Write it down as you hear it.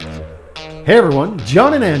Hey everyone,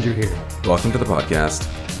 John and Andrew here. Welcome to the podcast.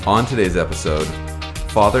 On today's episode,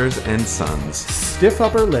 fathers and sons. Stiff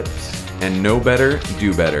upper lips. And know better,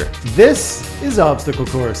 do better. This is Obstacle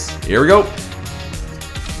Course. Here we go.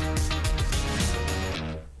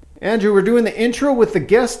 Andrew, we're doing the intro with the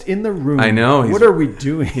guest in the room. I know. What are we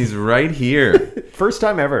doing? He's right here. First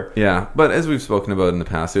time ever. Yeah, but as we've spoken about in the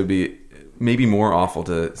past, it would be maybe more awful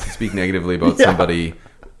to speak negatively about somebody,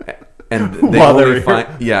 and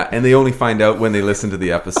they only find out when they listen to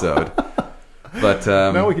the episode. But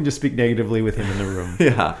now we can just speak negatively with him in the room.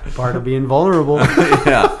 Yeah, part of being vulnerable.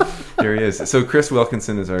 Yeah, here he is. So Chris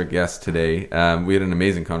Wilkinson is our guest today. We had an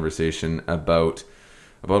amazing conversation about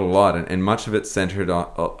a lot, and much of it centered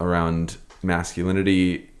around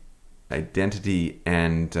masculinity, identity,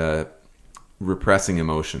 and repressing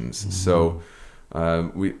emotions. Mm-hmm. So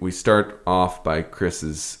we start off by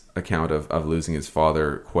Chris's account of losing his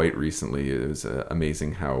father quite recently. It was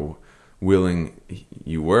amazing how willing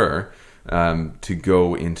you were to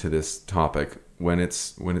go into this topic when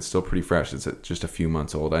it's still pretty fresh. It's just a few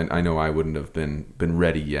months old. I know I wouldn't have been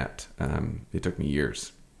ready yet. It took me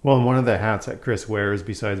years. Well, and one of the hats that Chris wears,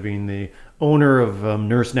 besides being the owner of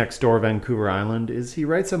Nurse Next Door, Vancouver Island, is he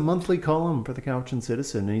writes a monthly column for the Cowichan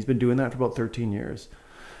Citizen, and he's been doing that for about 13 years.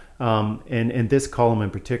 And this column in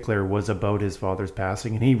particular was about his father's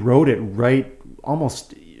passing, and he wrote it right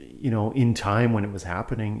almost, in time when it was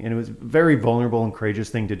happening, and it was a very vulnerable and courageous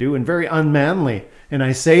thing to do, and very unmanly. And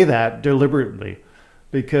I say that deliberately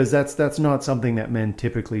because that's not something that men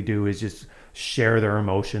typically do, is just share their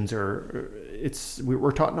emotions, or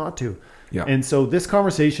we're taught not to. Yeah. And so this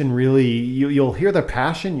conversation really, you'll hear the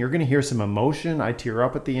passion, you're going to hear some emotion. I tear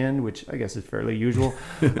up at the end, which I guess is fairly usual.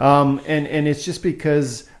 And it's just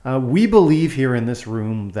because we believe here in this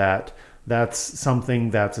room that that's something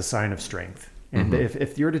that's a sign of strength. And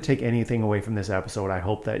if you're to take anything away from this episode, I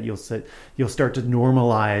hope that you'll start to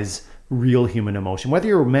normalize real human emotion. Whether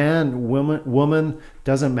you're a man, woman,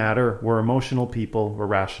 doesn't matter. We're emotional people. We're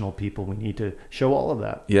rational people. We need to show all of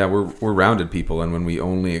that. Yeah, we're rounded people, and when we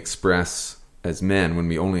only express, as men, when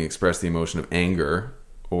we only express the emotion of anger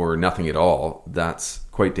or nothing at all, that's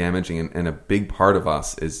quite damaging, and a big part of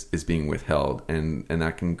us is being withheld, and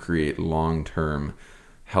that can create long-term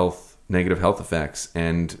negative health effects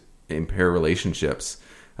and impair relationships.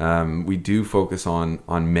 We do focus on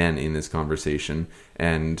men in this conversation,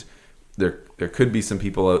 and there could be some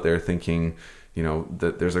people out there thinking,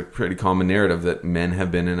 that there's a pretty common narrative that men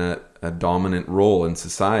have been in a dominant role in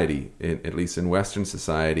society, at least in Western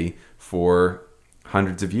society, for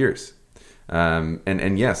hundreds of years.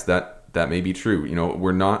 And yes, that may be true.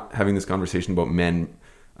 We're not having this conversation about men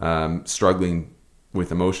struggling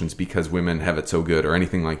with emotions because women have it so good or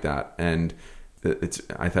anything like that. And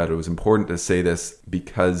I thought it was important to say this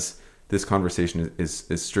because this conversation is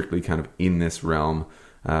strictly kind of in this realm.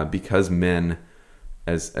 Because men,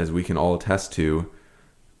 as we can all attest to,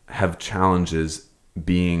 have challenges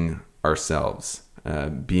being ourselves,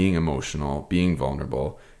 being emotional, being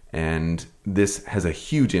vulnerable, and this has a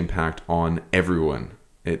huge impact on everyone.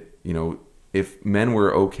 If men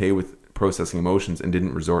were okay with processing emotions and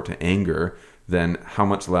didn't resort to anger, then how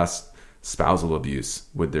much less spousal abuse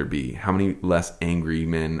would there be? How many less angry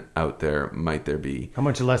men out there might there be? How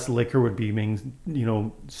much less liquor would be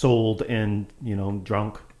being, sold and,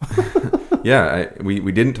 drunk? Yeah,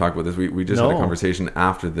 we didn't talk about this. We just had a conversation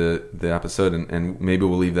after the episode, and maybe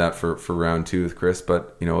we'll leave that for round 2 with Chris.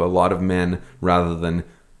 But, a lot of men, rather than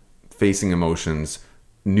facing emotions,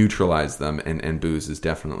 neutralize them, and booze is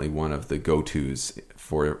definitely one of the go-tos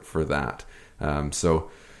for that.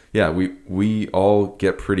 Yeah, we all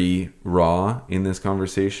get pretty raw in this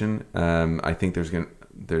conversation. I think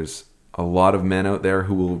there's a lot of men out there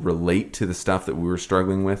who will relate to the stuff that we were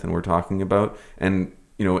struggling with and we're talking about. And,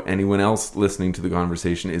 anyone else listening to the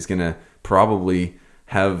conversation is going to probably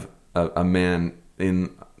have a man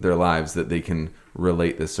in their lives that they can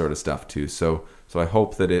relate this sort of stuff to. So I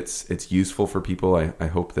hope that it's useful for people. I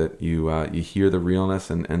hope that you hear the realness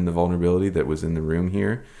and the vulnerability that was in the room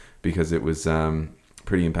here, because it was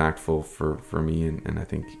pretty impactful for me and I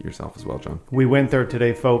think yourself as well, John. We went there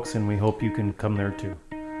today, folks, and we hope you can come there too.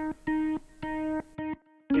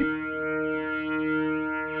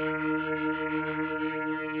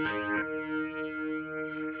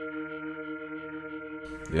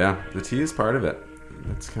 Yeah, the tea is part of it.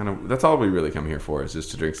 That's all we really come here for, is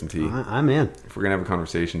just to drink some tea. I'm in. If we're gonna have a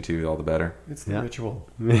conversation too, all the better. It's the ritual.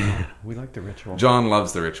 We like the ritual. John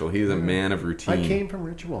loves the ritual. He's a man of routine. I came from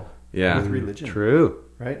ritual. Yeah, with religion. True.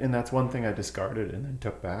 Right, and that's one thing I discarded and then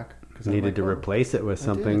took back because needed to replace it with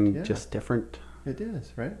something just different. It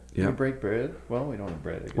is, right? Yeah. We break bread. Well, we don't have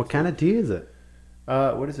bread. What kind of tea is it?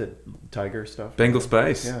 What is it? Tiger stuff? Bengal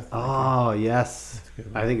Spice. Yeah. Oh, yes.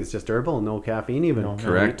 I think it's just herbal, no caffeine even. No,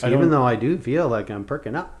 Correct. Even though I do feel like I'm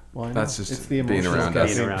perking up. Well, I know. That's just it's the being emotional around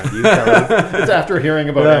caffeine. us. Being around you fellas. It's after hearing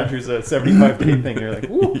about Andrew's 75-day thing. You're like,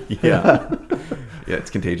 woo. Yeah. Yeah, it's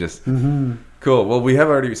contagious. Cool. Well, we have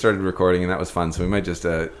already started recording, and that was fun, so we might just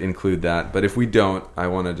include that. But if we don't, I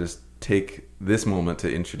want to just take this moment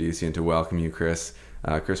to introduce you and to welcome you, Chris.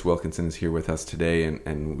 Chris Wilkinson is here with us today,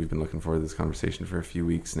 and we've been looking forward to this conversation for a few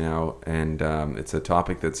weeks now. And it's a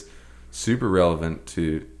topic that's super relevant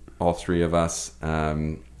to all three of us.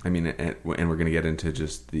 And we're going to get into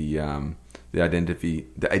just the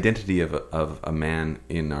identity of a man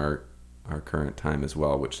in our current time as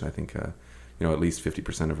well, which I think at least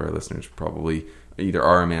 50% of our listeners probably either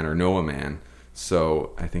are a man or know a man.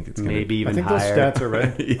 So I think it's gonna, maybe even I think higher. those stats are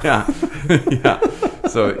right. yeah.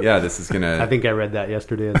 So yeah, this is gonna. I think I read that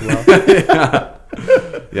yesterday as well.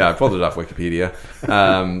 Yeah, I pulled it off Wikipedia.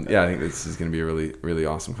 I think this is going to be a really, really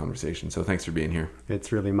awesome conversation. So thanks for being here.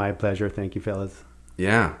 It's really my pleasure. Thank you, fellas.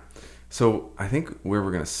 Yeah. So I think where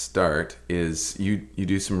we're going to start is you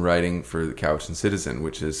do some writing for the Cowichan Citizen,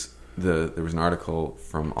 which is there was an article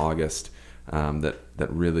from August that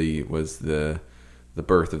really was the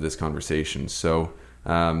birth of this conversation. So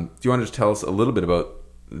do you want to just tell us a little bit about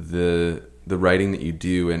the writing that you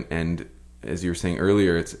do and as you were saying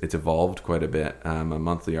earlier, it's evolved quite a bit. A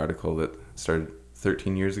monthly article that started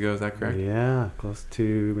 13 years ago, is that correct? Yeah, close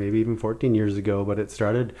to maybe even 14 years ago, but it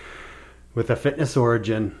started with a fitness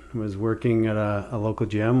origin. I was working at a local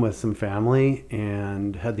gym with some family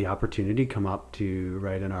and had the opportunity to come up to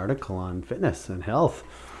write an article on fitness and health.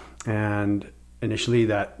 And initially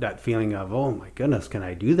that feeling of, oh my goodness, can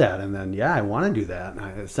I do that? And then, yeah, I want to do that.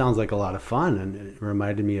 And it sounds like a lot of fun. And it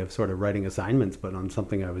reminded me of sort of writing assignments, but on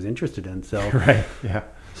something I was interested in. So, Right. Yeah.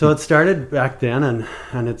 so it started back then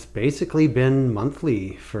and it's basically been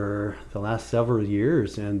monthly for the last several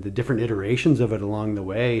years, and the different iterations of it along the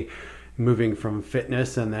way, moving from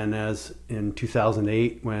fitness. And then as in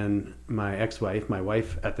 2008, when my ex-wife, my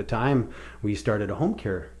wife at the time, we started a home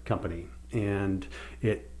care company, and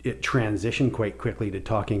it transitioned quite quickly to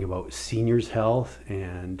talking about seniors' health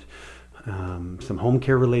and some home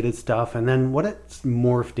care related stuff. And then what it's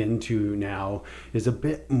morphed into now is a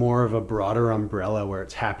bit more of a broader umbrella where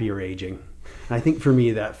it's happier aging. And I think for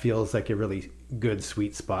me that feels like a really good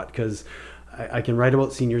sweet spot, because I can write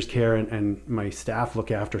about seniors care and my staff look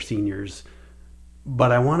after seniors,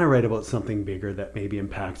 but I want to write about something bigger that maybe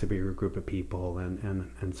impacts a bigger group of people.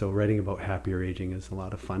 And so writing about happier aging is a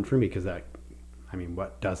lot of fun for me, because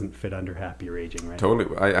what doesn't fit under happier aging, right?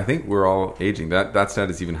 Totally. I think we're all aging. That stat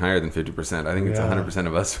is even higher than 50%. I think it's 100%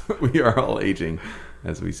 of us. We are all aging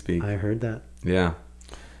as we speak. I heard that. Yeah.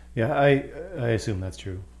 Yeah, I assume that's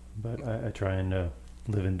true, but I try and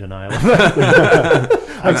live in denial of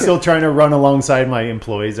that. I'm still trying to run alongside my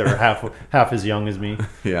employees that are half as young as me,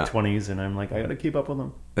 Yeah. 20s, and I'm like, I got to keep up with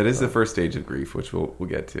them. That is the first stage of grief, which we'll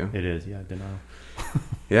get to. It is, yeah, denial.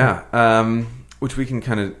 Yeah. Which we can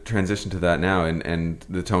kind of transition to that now, and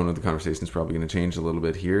the tone of the conversation is probably going to change a little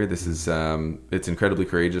bit here. This is it's incredibly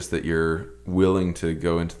courageous that you're willing to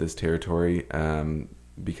go into this territory,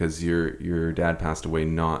 because your dad passed away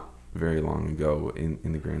not very long ago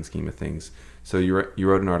in the grand scheme of things. So you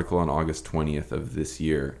wrote an article on August 20th of this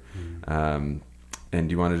year, and do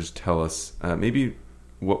you want to just tell us maybe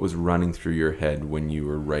what was running through your head when you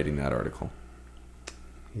were writing that article?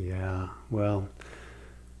 Yeah, well,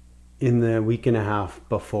 in the week and a half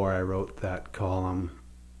before I wrote that column,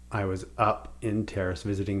 I was up in Terrace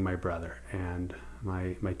visiting my brother, and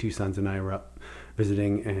my two sons and I were up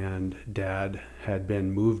visiting, and Dad had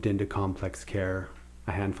been moved into complex care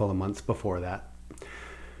a handful of months before that.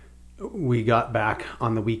 We got back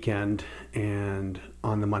on the weekend, and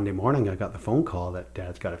on the Monday morning I got the phone call that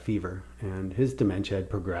Dad's got a fever, and his dementia had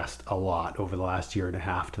progressed a lot over the last year and a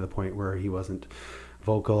half, to the point where he wasn't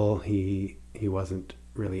vocal, he wasn't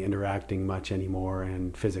really interacting much anymore,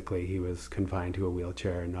 and physically he was confined to a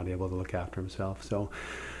wheelchair and not able to look after himself. So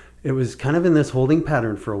it was kind of in this holding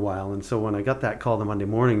pattern for a while. And so when I got that call the Monday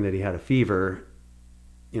morning that he had a fever,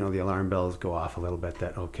 the alarm bells go off a little bit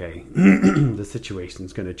that, okay, the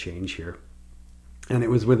situation's going to change here. And it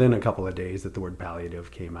was within a couple of days that the word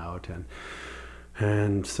palliative came out.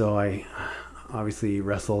 And so I obviously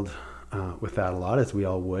wrestled with that a lot, as we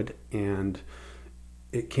all would. And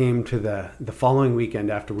it came to the following weekend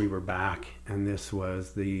after we were back, and this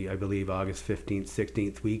was I believe August 15th,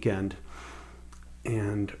 16th weekend,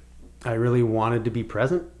 and I really wanted to be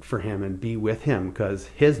present for him and be with him, because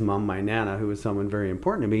his mom, my Nana, who was someone very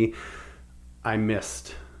important to me, I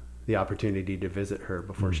missed the opportunity to visit her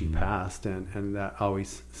before she passed, and that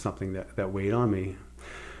always something that weighed on me.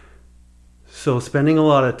 So spending a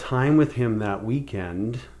lot of time with him that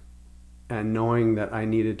weekend, and knowing that I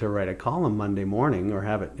needed to write a column Monday morning, or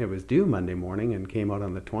have it was due Monday morning and came out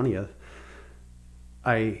on the 20th.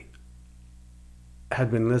 I had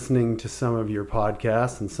been listening to some of your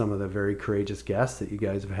podcasts and some of the very courageous guests that you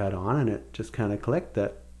guys have had on, and it just kind of clicked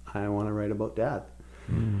that I want to write about Dad.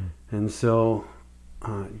 And so,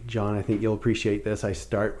 John, I think you'll appreciate this. I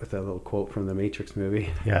start with a little quote from the Matrix movie.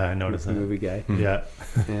 Yeah, I noticed that. The movie guy. Yeah.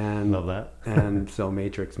 And Love that. And so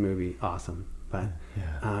Matrix movie, awesome. But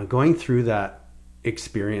going through that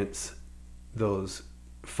experience, those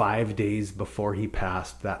 5 days before he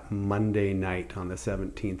passed, that Monday night on the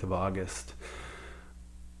 17th of August,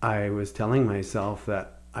 I was telling myself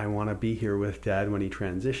that I want to be here with Dad when he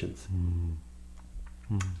transitions.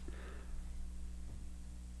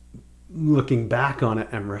 Looking back on it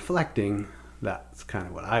and reflecting, that's kind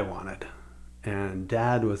of what I wanted. And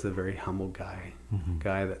Dad was a very humble guy,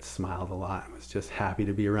 guy that smiled a lot, was just happy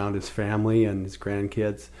to be around his family and his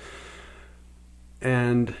grandkids.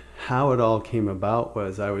 And how it all came about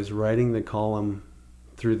was I was writing the column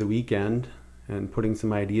through the weekend and putting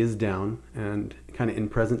some ideas down, and kind of in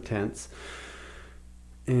present tense,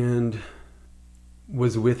 and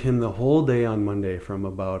was with him the whole day on Monday from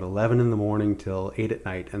about 11 in the morning till 8 at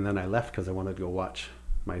night. And then I left because I wanted to go watch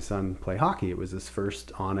my son play hockey. It was his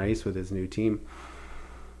first on ice with his new team.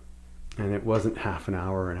 And it wasn't half an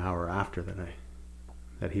hour or an hour after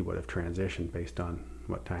that he would have transitioned, based on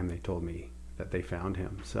what time they told me that they found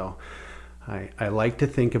him. So I like to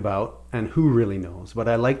think about, and who really knows, but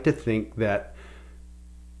I like to think that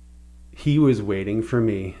he was waiting for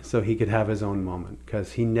me so he could have his own moment,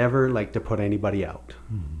 because he never liked to put anybody out.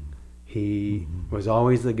 He was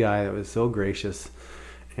always the guy that was so gracious,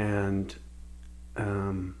 and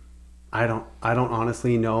I don't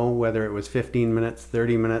honestly know whether it was 15 minutes,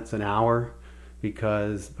 30 minutes, an hour,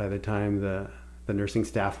 because by the time the nursing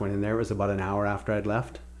staff went in there, it was about an hour after I'd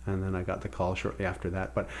left, and then I got the call shortly after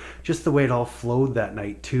that. But just the way it all flowed that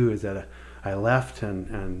night too, is that I left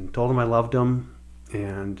and told him I loved him,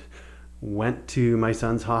 and went to my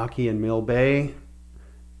son's hockey in Mill Bay,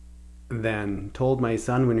 then told my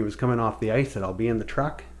son when he was coming off the ice that I'll be in the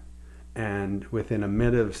truck, and within a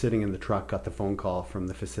minute of sitting in the truck, got the phone call from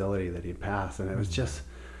the facility that he'd passed. And it was just,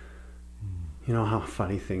 you know how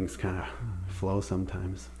funny things kind of flow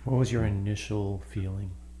sometimes. What was your initial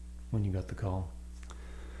feeling when you got the call?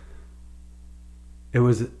 It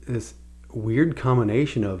was this weird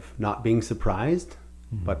combination of not being surprised,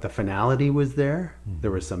 but the finality was there.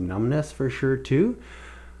 There was some numbness for sure too.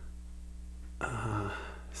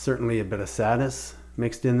 Certainly a bit of sadness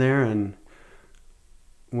mixed in there. And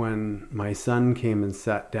when my son came and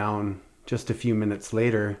sat down just a few minutes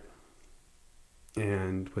later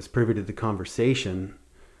and was privy to the conversation,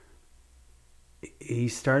 he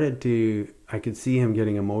started to, I could see him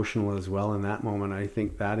getting emotional as well in that moment. I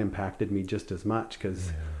think that impacted me just as much,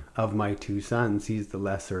 because of my two sons, he's the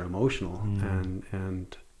lesser emotional.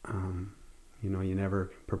 And you know, you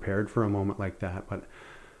never prepared for a moment like that. But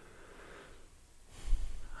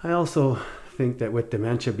I also think that with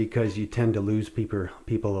dementia, because you tend to lose people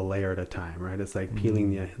a layer at a time, right? It's like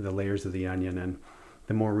peeling the layers of the onion, and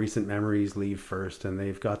the more recent memories leave first, and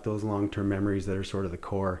they've got those long-term memories that are sort of the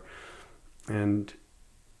core. And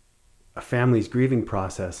a family's grieving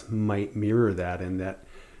process might mirror that, in that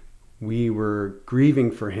we were grieving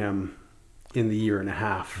for him in the year and a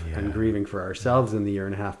half, and grieving for ourselves in the year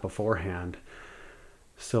and a half beforehand.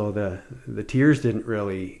 So the tears didn't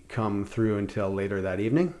really come through until later that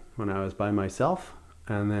evening when I was by myself.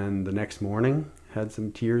 And then the next morning had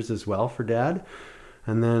some tears as well for Dad.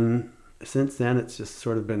 And then since then, it's just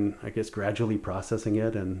sort of been, I guess, gradually processing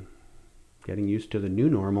it and getting used to the new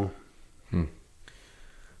normal.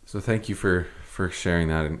 So thank you for sharing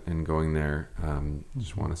that and going there.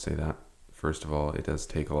 Just want to say that, first of all, it does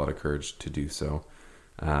take a lot of courage to do so.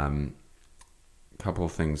 A couple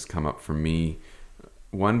of things come up for me.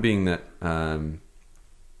 One being that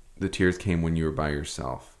the tears came when you were by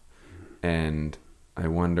yourself, and I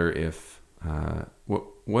wonder if what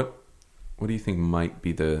do you think might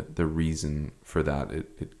be the reason for that?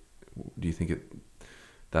 Do you think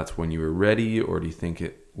that's when you were ready, or do you think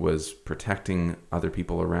it was protecting other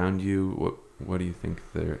people around you? What do you think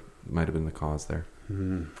there might have been the cause there?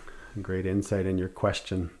 Great insight in your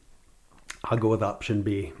question. I'll go with option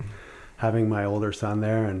B. Having my older son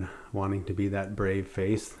there and wanting to be that brave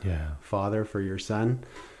face father for your son.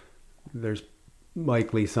 There's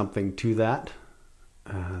likely something to that.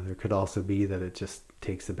 There could also be that it just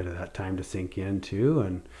takes a bit of that time to sink in too,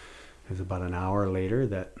 and was about an hour later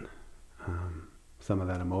that some of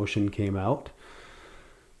that emotion came out.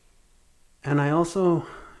 And I also,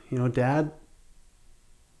 Dad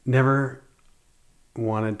never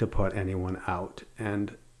wanted to put anyone out.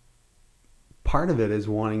 And part of it is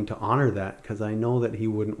wanting to honor that, because I know that he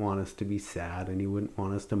wouldn't want us to be sad and he wouldn't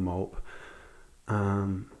want us to mope.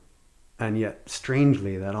 And yet,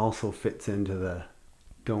 strangely, that also fits into the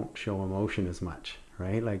don't show emotion as much,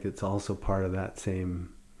 right? Like, it's also part of that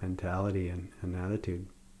same mentality and attitude.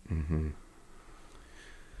 Mm-hmm.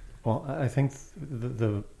 Well, I think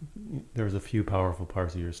there's a few powerful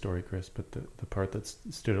parts of your story, Chris, but the part that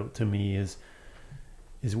stood out to me is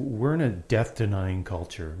we're in a death-denying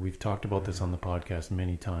culture. We've talked about this on the podcast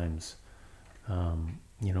many times.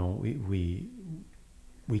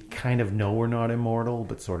 We kind of know we're not immortal,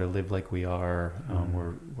 but sort of live like we are.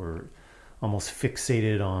 We're almost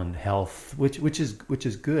fixated on health, which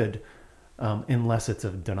is good. Unless it's a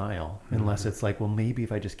denial, unless it's like, well, maybe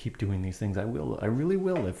if I just keep doing these things, I really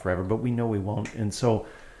will live forever, but we know we won't. And so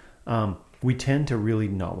we tend to really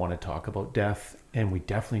not want to talk about death, and we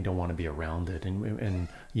definitely don't want to be around it. And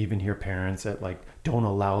you even hear parents that like don't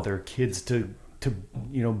allow their kids to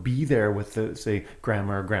be there with the, say,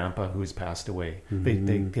 grandma or grandpa who's passed away.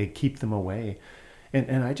 Mm-hmm. They keep them away.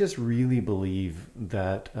 And I just really believe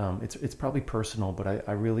that it's probably personal, but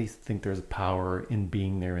I really think there's power in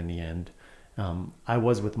being there in the end. I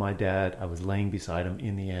was with my dad. I was laying beside him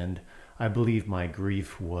in the end. I believe my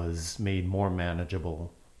grief was made more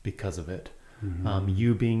manageable because of it. Mm-hmm.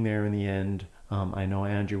 You being there in the end. I know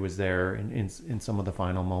Andrew was there in some of the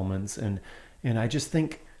final moments. And I just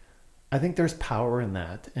think there's power in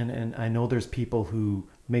that. And I know there's people who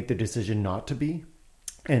make the decision not to be.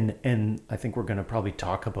 And I think we're going to probably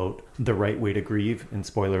talk about the right way to grieve. And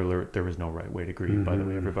spoiler alert, there is no right way to grieve, mm-hmm. by the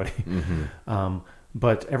way, everybody. Mm-hmm.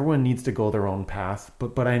 But everyone needs to go their own path.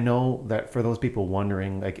 But I know that for those people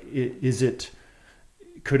wondering, like,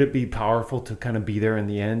 could it be powerful to kind of be there in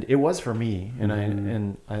the end? It was for me, and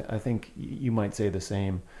mm-hmm. I think you might say the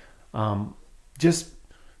same. Just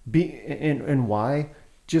be and why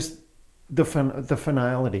just. The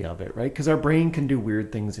finality of it, right? Because our brain can do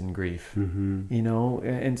weird things in grief, mm-hmm.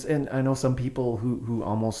 And I know some people who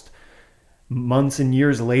almost months and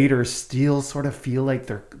years later still sort of feel like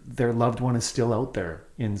their loved one is still out there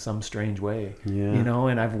in some strange way,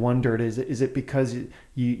 and I've wondered, is it because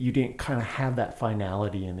you didn't kind of have that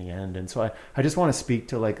finality in the end? And so I just want to speak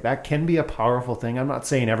to, like, that can be a powerful thing. I'm not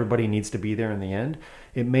saying everybody needs to be there in the end.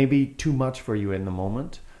 It may be too much for you in the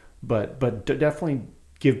moment, but definitely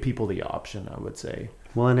give people the option, I would say.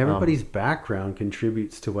 Well, and everybody's background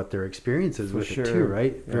contributes to what their experience is with it too,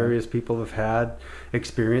 right? Yeah. Various people have had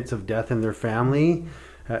experience of death in their family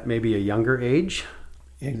at maybe a younger age.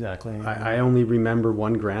 Exactly. I only remember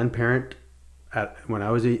one grandparent when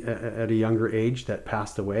I was at a younger age that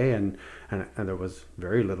passed away, and there was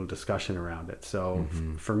very little discussion around it. So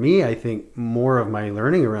mm-hmm. For me, I think more of my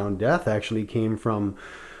learning around death actually came from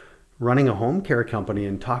running a home care company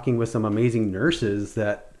and talking with some amazing nurses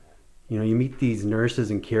that, you meet these nurses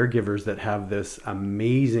and caregivers that have this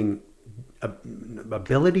amazing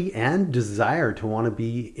ability and desire to want to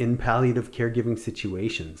be in palliative caregiving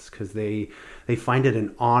situations, because they find it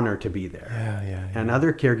an honor to be there. Yeah. And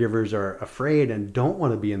other caregivers are afraid and don't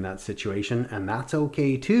want to be in that situation, and that's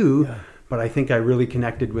okay too. Yeah. But I think I really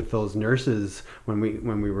connected with those nurses when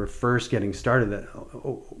we were first getting started, that,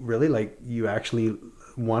 really, like, you actually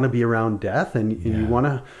want to be around death, and you want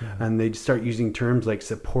to, and they start using terms like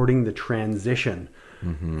supporting the transition.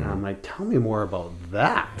 Mm-hmm. And I'm like, tell me more about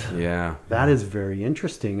that. Yeah. That is very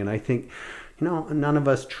interesting. And I think, none of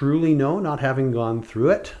us truly know, not having gone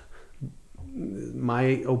through it. My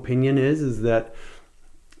opinion is that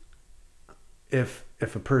if a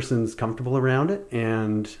person's comfortable around it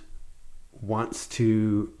and wants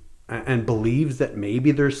to, and believes that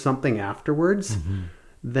maybe there's something afterwards, mm-hmm.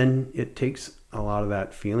 then it takes a lot of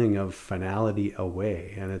that feeling of finality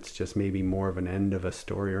away, and it's just maybe more of an end of a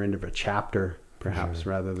story or end of a chapter, perhaps,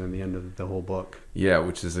 rather than the end of the whole book. Yeah,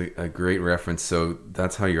 which is a great reference. So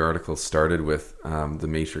that's how your article started, with the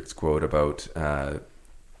Matrix quote about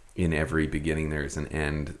in every beginning there's an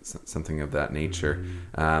end, something of that nature.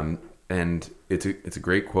 Mm-hmm. And it's a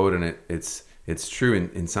great quote, and it's true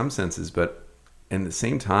in some senses, but at the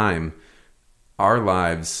same time, our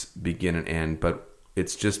lives begin and end, but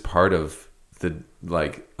it's just part of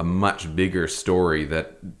a much bigger story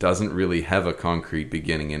that doesn't really have a concrete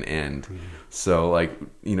beginning and end. Mm. So,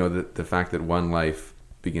 the fact that one life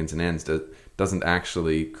begins and ends doesn't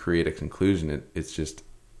actually create a conclusion. It's just,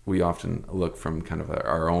 we often look from kind of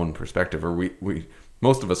our own perspective, or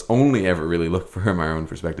most of us only ever really look from our own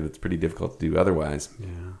perspective. It's pretty difficult to do otherwise. Yeah.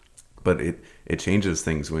 but it changes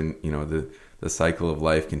things when, you know, the cycle of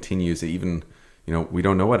life continues. Even, you know, we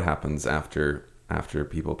don't know what happens after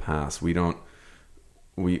people pass.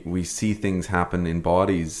 We see things happen in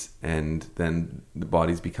bodies, and then the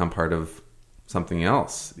bodies become part of something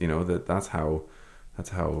else. You know, that's how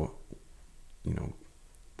you know,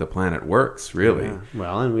 the planet works, really. Yeah.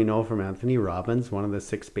 Well, and we know from Anthony Robbins, one of the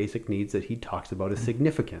 6 basic needs that he talks about is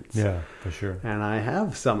significance. Yeah, for sure. And I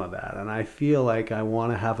have some of that, and I feel like I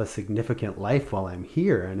want to have a significant life while I'm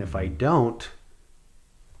here. And if I don't,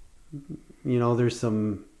 you know, there's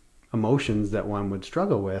some emotions that one would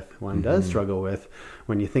struggle with, does struggle with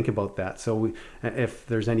when you think about that. So if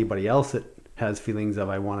there's anybody else that has feelings of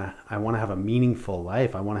I want to have a meaningful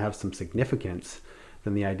life, I want to have some significance,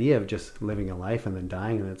 then the idea of just living a life and then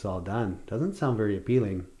dying and it's all done doesn't sound very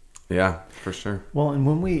appealing. Yeah, for sure. Well, and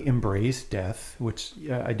when we embrace death, which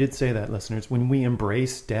I did say that, listeners, when we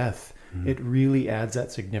embrace death, it really adds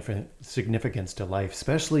that significance to life,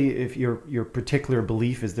 especially if your particular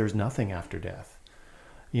belief is there's nothing after death.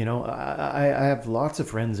 You know, I have lots of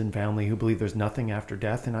friends and family who believe there's nothing after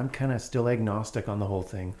death, and I'm kind of still agnostic on the whole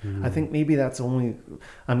thing. I think maybe that's only,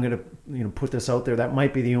 I'm going to, you know, put this out there, that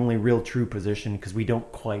might be the only real true position, because we don't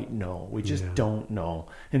quite know. We just don't know.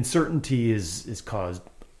 Uncertainty is caused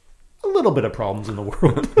a little bit of problems in the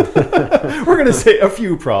world. We're going to say a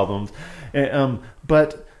few problems.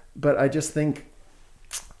 But I just think,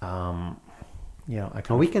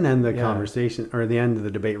 we can end the conversation or the end of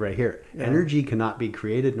the debate right here. Yeah. Energy cannot be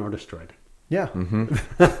created nor destroyed. Yeah.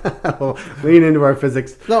 We'll lean into our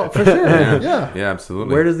physics. No, for sure. Yeah,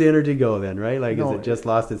 absolutely. Where does the energy go then, right? Like, is it just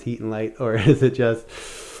lost as heat and light, or is it just...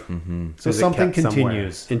 So something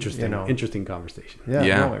continues. Interesting, interesting conversation. Yeah,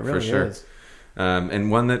 no, it really for sure. is.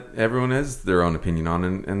 And one that everyone has their own opinion on,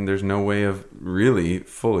 and there's no way of really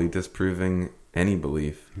fully disproving any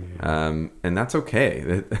belief. And that's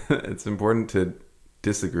okay. It's important to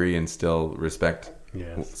disagree and still respect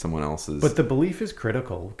someone else's. But the belief is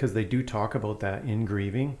critical, because they do talk about that in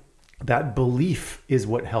grieving. That belief is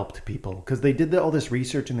what helped people, because they did all this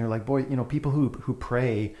research and they're like, boy, you know, people who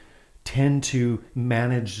pray tend to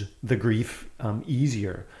manage the grief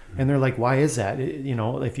easier. And they're like, why is that? You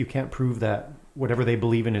know, if you can't prove that whatever they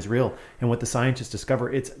believe in is real. And what the scientists discover,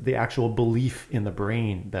 it's the actual belief in the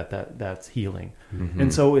brain that's healing.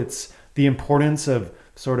 And so it's the importance of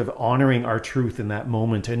sort of honoring our truth in that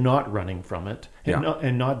moment and not running from it,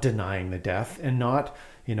 and not denying the death, and not,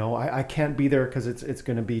 you know, I can't be there because it's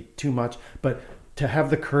going to be too much, but to have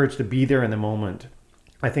the courage to be there in the moment.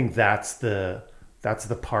 I think that's the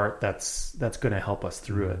part that's going to help us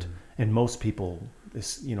through it. And most people,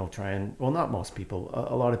 not most people,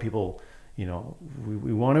 a lot of people, you know,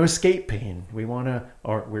 we want to escape pain. We want to,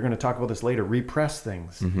 or we're going to talk about this later, repress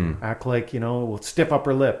things. Act like, you know, we'll stiff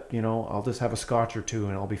upper lip, you know, I'll just have a scotch or two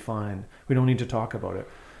and I'll be fine. We don't need to talk about it.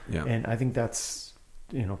 Yeah. And I think that's,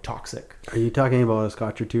 you know, toxic. Are you talking about a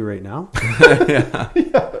scotch or two right now?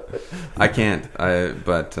 I can't.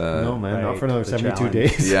 But no, man, right, not for another 72 challenge.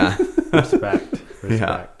 days. Yeah. Respect.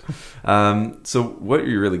 Yeah. So what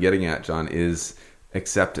you're really getting at, John, is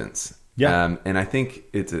acceptance. Yeah. And I think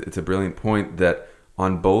it's a brilliant point that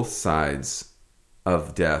on both sides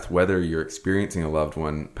of death, whether you're experiencing a loved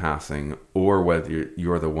one passing or whether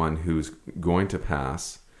you're the one who's going to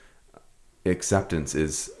pass, acceptance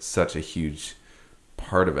is such a huge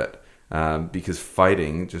part of it. Because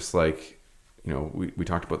fighting, just like, you know, we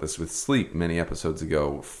talked about this with sleep many episodes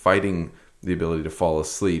ago, fighting the ability to fall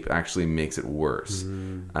asleep actually makes it worse.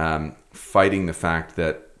 Fighting the fact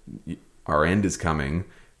that our end is coming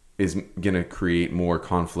is going to create more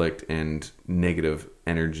conflict and negative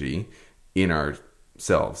energy in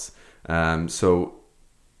ourselves. So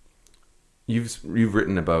you've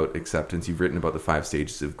written about acceptance. You've written about the 5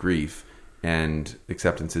 stages of grief, and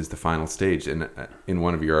acceptance is the final stage. And in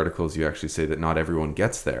one of your articles, you actually say that not everyone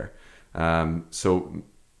gets there. So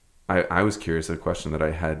I was curious. A question that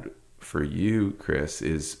I had for you, Chris,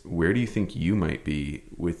 is where do you think you might be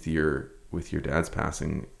with your dad's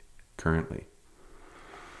passing currently?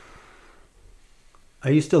 I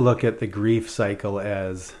used to look at the grief cycle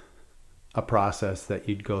as a process that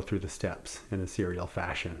you'd go through the steps in a serial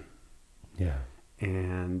fashion. Yeah.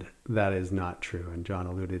 And that is not true. And John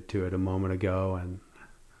alluded to it a moment ago. And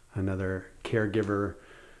another caregiver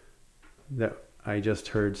that I just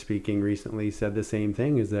heard speaking recently said the same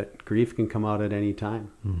thing, is that grief can come out at any time,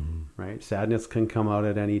 right? Sadness can come out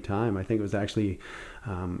at any time. I think it was actually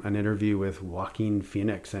an interview with Joaquin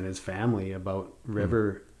Phoenix and his family about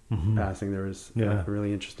River passing. There was a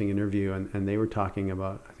really interesting interview, and they were talking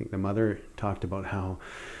about, I think the mother talked about how,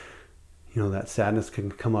 you know, that sadness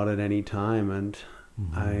can come out at any time. And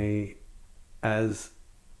I, as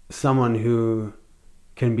someone who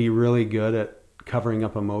can be really good at covering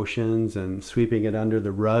up emotions and sweeping it under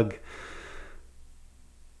the rug,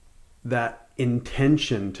 that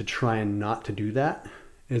intention to try and not to do that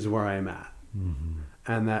is where I'm at. Mm-hmm.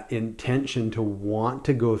 And that intention to want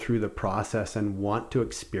to go through the process and want to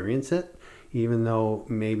experience it, even though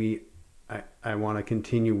maybe I want to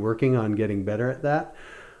continue working on getting better at that.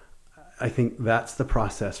 I think that's the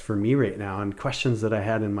process for me right now. And questions that I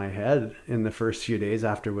had in my head in the first few days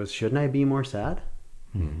after was, shouldn't I be more sad?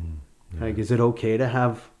 Mm-hmm. Yeah. Like, is it okay to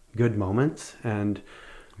have good moments? And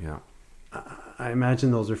Yeah. I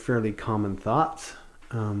imagine those are fairly common thoughts.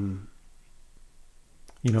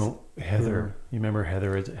 You know, Heather, you remember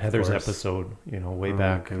Heather's course. episode, way Oh,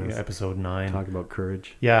 back, goodness. episode 9. Talk about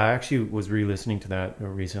courage. Yeah, I actually was re-listening to that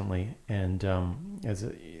recently, and as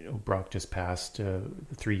Brock just passed, the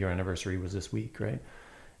 3-year anniversary was this week, right?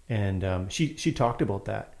 And she talked about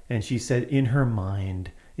that, and she said in her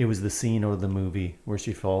mind it was the scene out of the movie where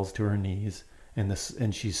she falls to her knees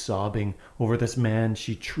and she's sobbing over this man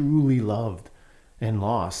she truly loved and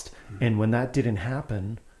lost, and when that didn't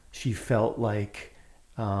happen, she felt like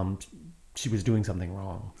she was doing something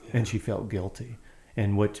wrong, and she felt guilty.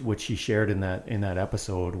 And what she shared in that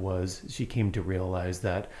episode was she came to realize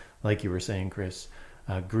that, like you were saying, Chris,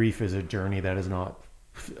 grief is a journey that is not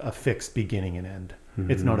a fixed beginning and end.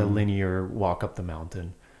 Mm-hmm. It's not a linear walk up the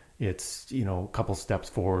mountain. It's, a couple steps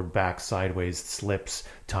forward, back, sideways, slips,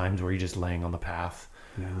 times where you're just laying on the path.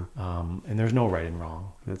 Yeah. And there's no right and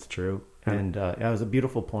wrong. That's true. And it was a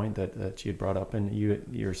beautiful point that she had brought up, and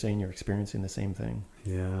you're saying you're experiencing the same thing.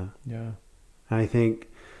 Yeah. Yeah. I think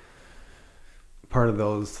part of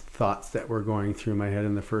those thoughts that were going through my head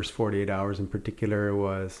in the first 48 hours in particular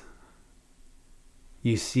was,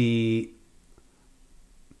 you see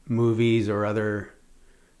movies or other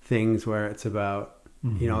things where it's about,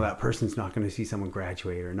 that person's not going to see someone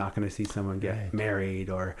graduate or not going to see someone get married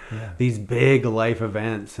or these big life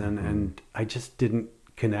events. And I just didn't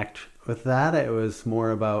connect with that. It was more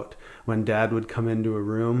about when Dad would come into a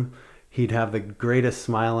room, he'd have the greatest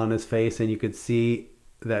smile on his face, and you could see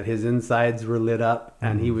that his insides were lit up,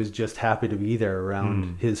 and he was just happy to be there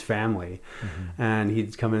around his family. And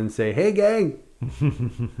he'd come in and say, "Hey, gang."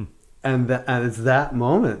 And it's that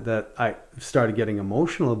moment that I started getting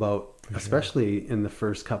emotional about, especially in the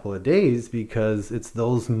first couple of days, because it's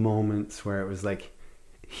those moments where it was like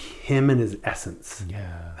him and his essence.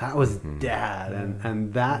 Yeah. That was Dad.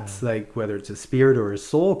 And that's like, whether it's a spirit or his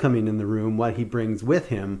soul coming in the room, what he brings with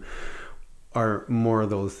him are more of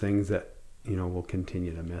those things that, we'll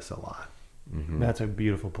continue to miss a lot. Mm-hmm. That's a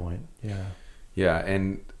beautiful point. Yeah. Yeah,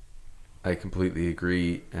 and I completely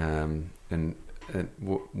agree.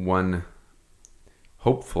 One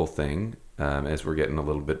hopeful thing, as we're getting a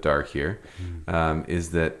little bit dark here,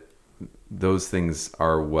 is that those things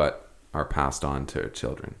are what are passed on to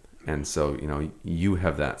children. And so, you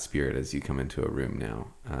have that spirit as you come into a room now.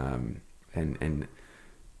 And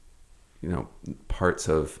parts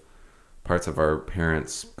of our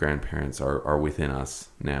parents, grandparents are within us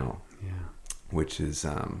now, which is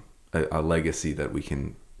a legacy that we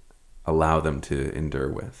can allow them to endure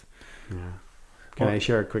with. Yeah. Can I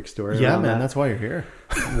share a quick story? Yeah, around man, that? that's why you're here.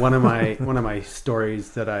 One of my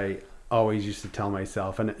stories that I always used to tell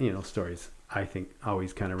myself, and stories I think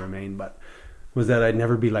always kind of remain, but was that I'd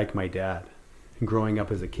never be like my dad. Growing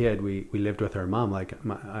up as a kid, we lived with our mom.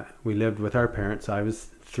 We lived with our parents. I was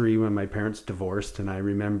 3 when my parents divorced, and I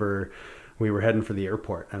remember we were heading for the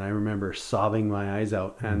airport, and I remember sobbing my eyes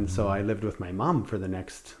out. And so I lived with my mom for the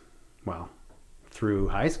next, through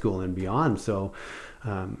high school and beyond. So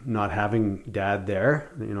not having Dad there,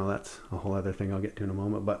 that's a whole other thing I'll get to in a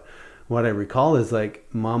moment. But what I recall is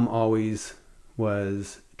Mom always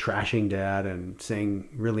was trashing Dad and saying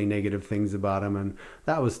really negative things about him, and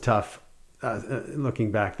that was tough.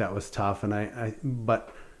 Looking back, that was tough. And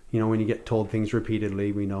but when you get told things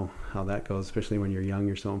repeatedly, we know how that goes, especially when you're young,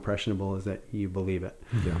 you're so impressionable, is that you believe it.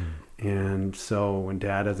 Yeah. And so when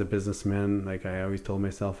Dad, as a businessman, I always told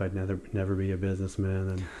myself I'd never be a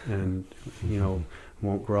businessman, and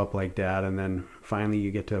won't grow up like Dad. And then finally you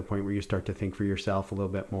get to a point where you start to think for yourself a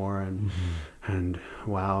little bit more, and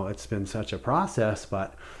wow, it's been such a process,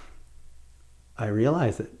 but I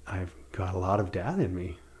realize that I've got a lot of Dad in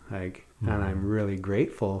me, and I'm really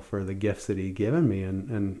grateful for the gifts that he's given me,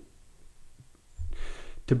 and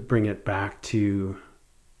to bring it back to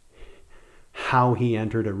how he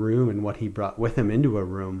entered a room and what he brought with him into a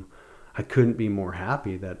room. I couldn't be more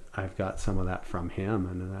happy that I've got some of that from him,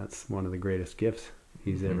 and that's one of the greatest gifts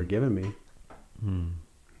he's ever given me.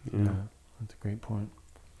 Yeah, that's a great point.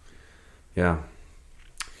 Yeah.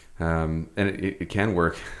 And it can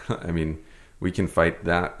work. I mean, we can fight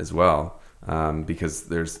that as well, because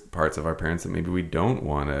there's parts of our parents that maybe we don't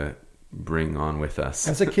want to bring on with us.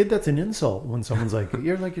 As a kid, that's an insult when someone's like,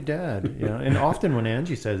 "You're like your dad," you know. And often when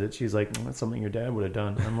Angie says it, she's like, "That's something your dad would have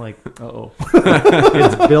done." I'm like, "Oh."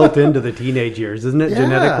 It's built into the teenage years, isn't it? Yeah.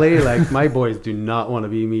 Genetically, like my boys do not want to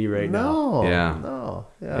be me right now. No. Yeah. No.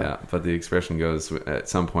 Yeah, but the expression goes, at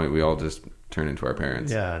some point we all just turn into our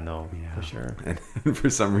parents. Yeah. No. Yeah. For sure. And for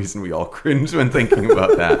some reason we all cringe when thinking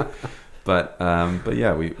about that. But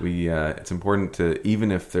yeah, we it's important to,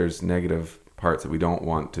 even if there's negative parts that we don't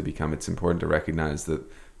want to become, it's important to recognize that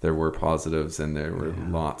there were positives and there were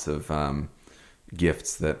lots of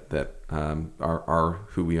gifts that are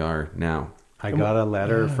who we are now. I got a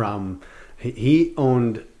letter from, he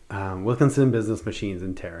owned Wilkinson Business Machines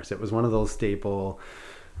in Terrace. It was one of those staple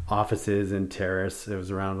offices in Terrace. It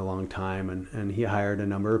was around a long time, and he hired a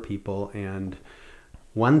number of people. And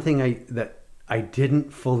one thing that I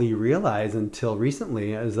didn't fully realize until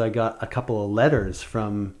recently is I got a couple of letters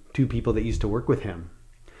from two people that used to work with him,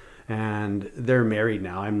 and they're married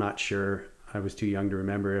now. I'm not sure, I was too young to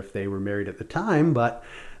remember if they were married at the time, but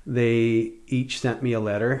they each sent me a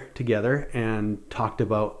letter together and talked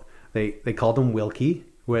about, they called him Wilkie,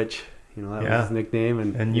 which, you know, that was his nickname,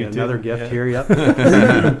 and you another too. gift Yeah. here.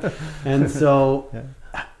 Yep. And so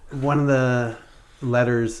one of the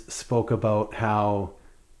letters spoke about how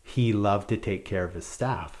he loved to take care of his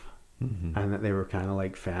staff, and that they were kind of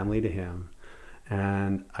like family to him.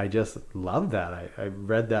 And I just loved that. I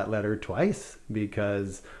read that letter twice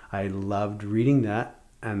because I loved reading that.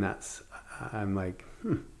 And I'm like,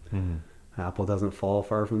 apple doesn't fall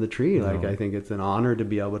far from the tree. Like, I think it's an honor to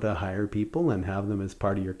be able to hire people and have them as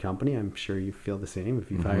part of your company. I'm sure you feel the same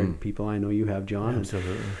if you've hired people. I know you have, John.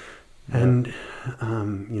 Absolutely. And,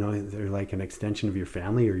 you know, they're like an extension of your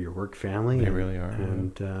family or your work family. They really are.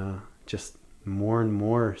 And just more and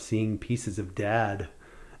more seeing pieces of Dad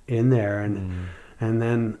in there. And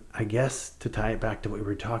then I guess to tie it back to what we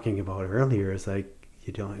were talking about earlier, is like,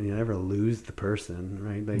 you never lose the person,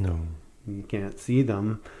 right? Like, you can't see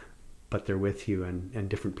them, but they're with you, and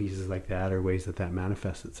different pieces like that are ways that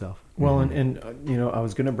manifests itself. Well, and you know, I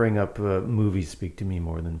was going to bring up movies speak to me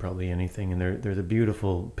more than probably anything. And there's a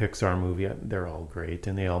beautiful Pixar movie. They're all great,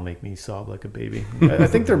 and they all make me sob like a baby. I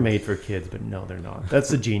think they're made for kids, but no, they're not. That's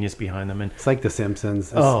the genius behind them. And It's like The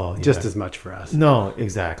Simpsons. It's just as much for us. no,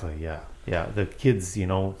 exactly, yeah. Yeah, the kids, you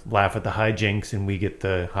know, laugh at the hijinks, and we get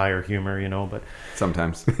the higher humor, you know. But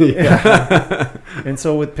Sometimes. and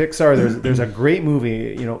so with Pixar, there's a great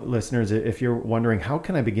movie, you know, listeners. If you're wondering how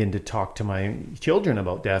can I begin to talk to my children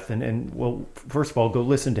about death, and well, first of all, go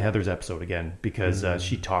listen to Heather's episode again, because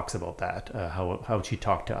she talks about that, how she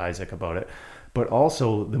talked to Isaac about it. But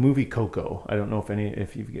also the movie Coco. I don't know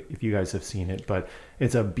if you guys have seen it, but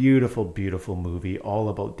it's a beautiful, beautiful movie all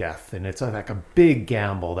about death, and it's like a big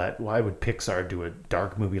gamble that why would Pixar do a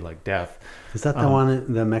dark movie like Death? Is that the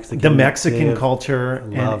one, the Mexican? The Mexican culture.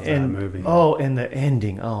 I love that movie. Oh, and the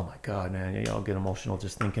ending. Oh my God, man, I'll get emotional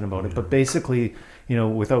just thinking about it. But basically, you know,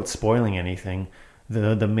 without spoiling anything,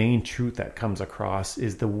 the main truth that comes across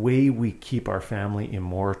is the way we keep our family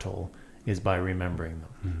immortal is by remembering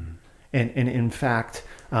them. And in fact,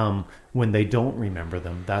 when they don't remember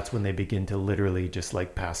them, that's when they begin to literally just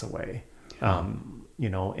like pass away. You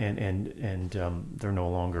know, and they're no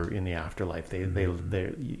longer in the afterlife.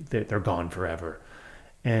 They're gone forever.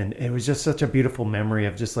 And it was just such a beautiful memory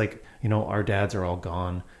of just like, you know, our dads are all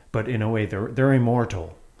gone, but in a way they're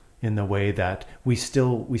immortal in the way that we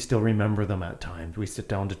still remember them at times. We sit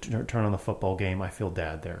down to turn on the football game. I feel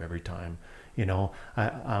Dad there every time. You know,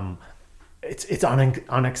 it's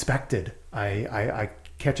unexpected. I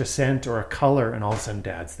catch a scent or a color, and all of a sudden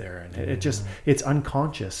Dad's there, and it's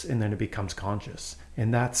unconscious, and then it becomes conscious,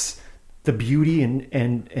 and that's the beauty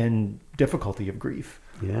and difficulty of grief.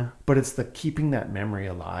 Yeah, but it's the keeping that memory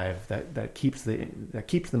alive that keeps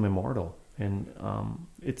them immortal, and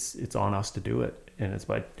it's on us to do it, and it's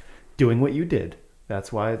by doing what you did.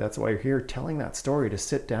 That's why you're here, telling that story, to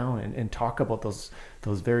sit down and talk about those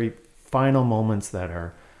very final moments that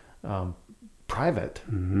are private,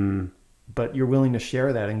 but you're willing to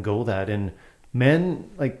share that and go that. And men,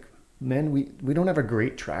 we don't have a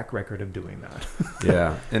great track record of doing that.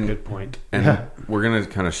 Yeah, and good point. And we're going to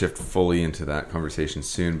kind of shift fully into that conversation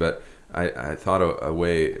soon. But I thought a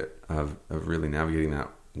way of really navigating that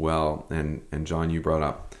well. And John, you brought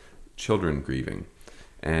up children grieving,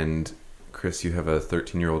 and Chris, you have a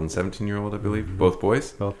 13-year-old and 17-year-old, I believe, both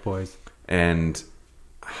boys. Both boys. And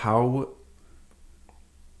how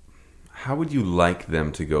would you like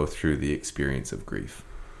them to go through the experience of grief?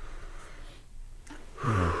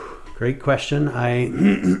 Great question. I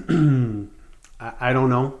don't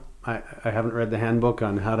know. I haven't read the handbook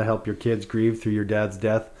on how to help your kids grieve through your dad's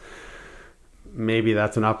death. Maybe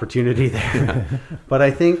that's an opportunity there. But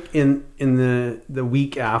I think in the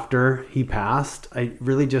week after he passed, I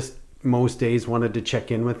really just most days wanted to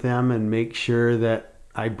check in with them and make sure that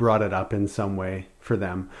I brought it up in some way for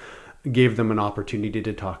them, gave them an opportunity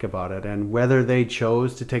to talk about it. And whether they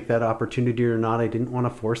chose to take that opportunity or not, I didn't want to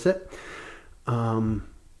force it.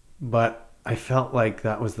 But I felt like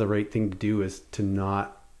that was the right thing to do, is to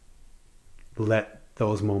not let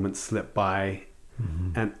those moments slip by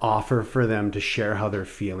and offer for them to share how they're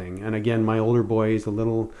feeling. And again, my older boy is a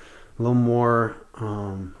little more,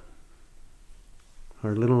 or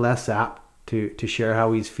a little less apt to share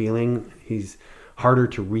how he's feeling. He's harder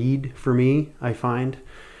to read for me, I find.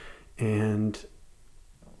 And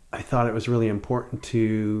I thought it was really important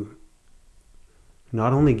to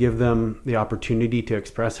not only give them the opportunity to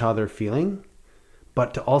express how they're feeling,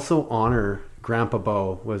 but to also honor Grandpa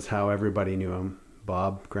Bo, was how everybody knew him.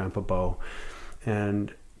 Bob, Grandpa Bo.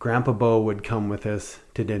 And Grandpa Bo would come with us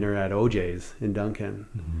to dinner at OJ's in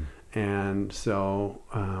Duncan. And so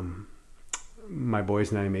my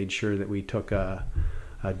boys and I made sure that we took a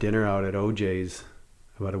dinner out at OJ's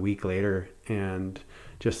about a week later and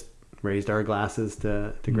just raised our glasses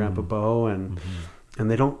to Grandpa Bo. And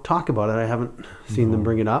they don't talk about it. I haven't seen them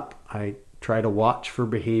bring it up. I try to watch for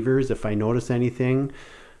behaviors. If I notice anything,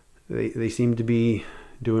 they seem to be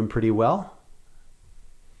doing pretty well.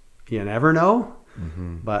 You never know,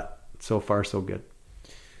 but so far so good.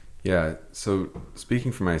 Yeah. So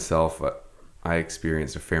speaking for myself, I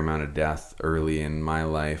experienced a fair amount of death early in my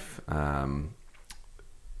life,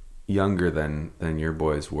 younger than your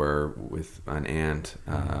boys were, with an aunt,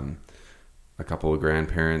 a couple of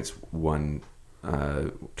grandparents, one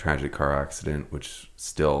tragic car accident, which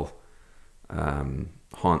still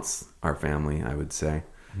haunts our family, I would say.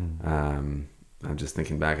 I'm just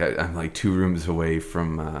thinking back. I'm like 2 rooms away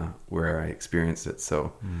from where I experienced it,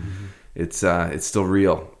 so it's still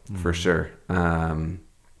real for sure. And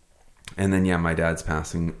then my dad's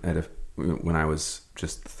passing when I was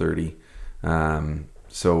just 30.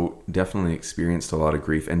 So definitely experienced a lot of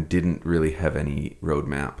grief and didn't really have any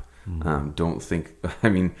roadmap. Don't think. I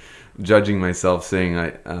mean, judging myself, saying I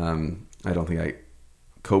don't think I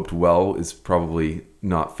coped well is probably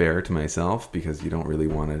not fair to myself, because you don't really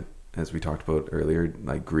want to. As we talked about earlier,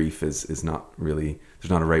 like grief is not really, there's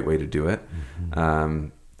not a right way to do it.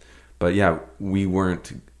 But yeah, we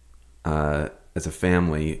weren't, as a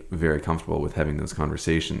family, very comfortable with having those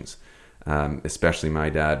conversations. Especially my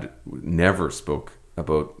dad never spoke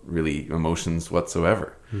about really emotions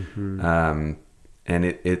whatsoever. And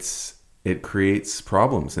it creates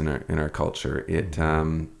problems in our culture.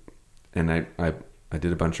 And I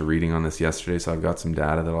did a bunch of reading on this yesterday, so I've got some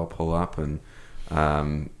data that I'll pull up, and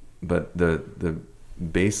but the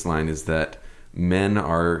baseline is that men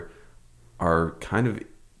are kind of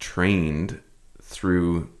trained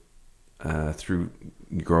through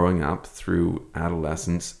growing up, through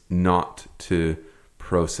adolescence, not to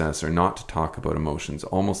process or not to talk about emotions.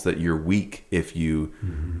 Almost that you're weak if you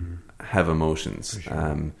have emotions.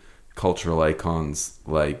 Sure. Cultural icons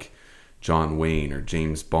like John Wayne or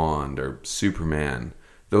James Bond or Superman,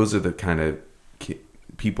 those are the kind of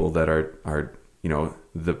people that are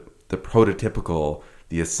the prototypical,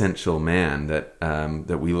 the essential man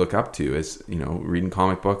that we look up to, as reading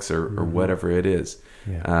comic books or whatever it is.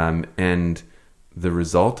 And the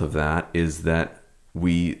result of that is that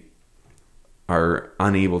we are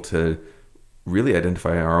unable to really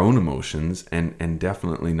identify our own emotions and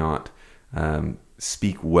definitely not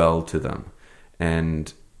speak well to them.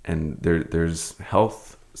 And there's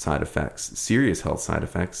health side effects, serious health side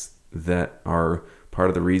effects, that are part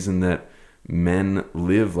of the reason that men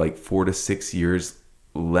live like 4 to 6 years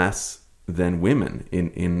less than women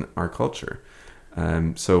in our culture.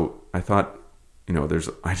 So I thought,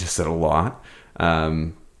 I just said a lot.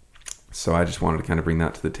 So I just wanted to kind of bring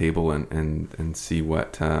that to the table and see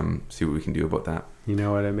what we can do about that. You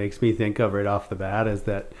know what it makes me think of right off the bat is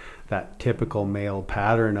that typical male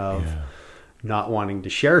pattern of not wanting to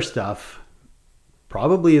share stuff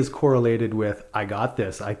probably is correlated with, I got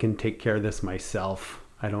this, I can take care of this myself,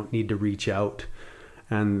 I don't need to reach out.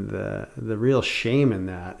 And the real shame in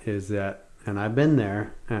that is that, and I've been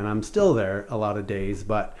there and I'm still there a lot of days,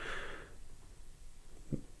 but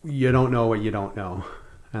you don't know what you don't know.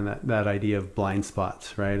 And that idea of blind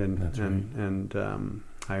spots, right? And that's right. And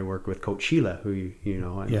I work with Coach Sheila, who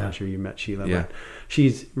I'm not sure you met Sheila, yeah. but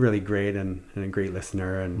she's really great and a great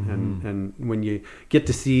listener. And when you get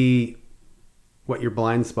to see what your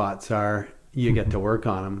blind spots are, you get to work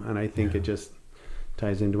on them. And I think it just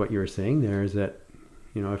ties into what you were saying there, is that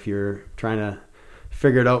if you're trying to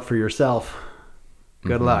figure it out for yourself,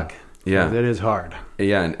 good luck. Yeah. 'Cause it is hard.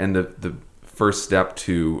 Yeah, and the first step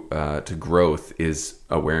to growth is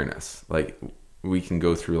awareness. Like, we can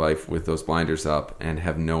go through life with those blinders up and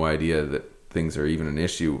have no idea that things are even an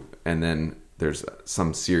issue, and then there's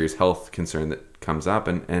some serious health concern that comes up,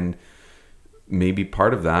 and maybe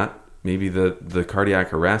part of that, maybe the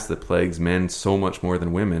cardiac arrest that plagues men so much more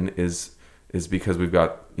than women is because we've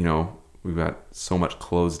got so much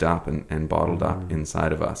closed up and bottled up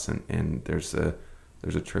inside of us, and there's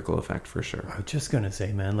a trickle effect for sure. I was just gonna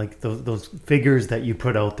say, man, like those figures that you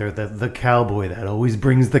put out there, the cowboy that always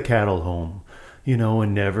brings the cattle home, you know,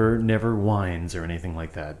 and never whines or anything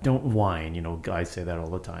like that. Don't whine, you know. Guys say that all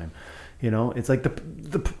the time. You know, it's like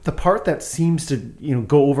the part that seems to, you know,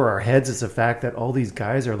 go over our heads is the fact that all these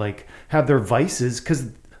guys are like have their vices, because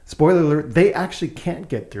spoiler alert, they actually can't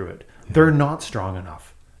get through it. Yeah. They're not strong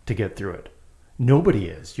enough to get through it. Nobody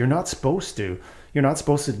is. You're not supposed to. You're not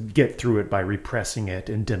supposed to get through it by repressing it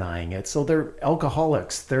and denying it. So they're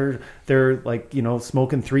alcoholics. They're like, you know,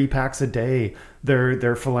 smoking 3 packs a day.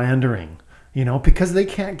 They're philandering, you know, because they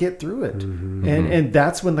can't get through it. And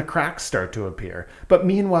that's when the cracks start to appear. But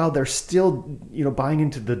meanwhile, they're still, you know, buying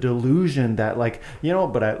into the delusion that, like, you know,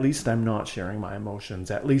 but at least I'm not sharing my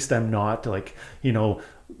emotions. At least I'm not, like,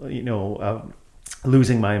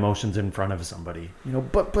 losing my emotions in front of somebody, you know.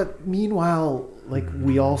 But meanwhile, like,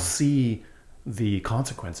 we all see the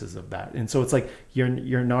consequences of that. And so it's like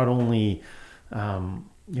you're not only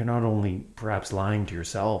perhaps lying to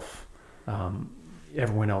yourself,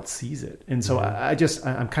 everyone else sees it. And so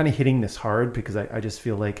I'm kind of hitting this hard because I just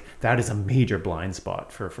feel like that is a major blind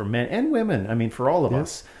spot for men and women. I mean, for all of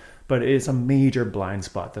us, but it's a major blind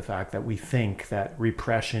spot, the fact that we think that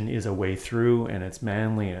repression is a way through and it's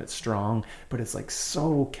manly and it's strong, but it's like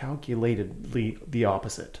so calculatedly the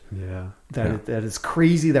opposite. That it's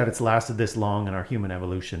crazy that it's lasted this long in our human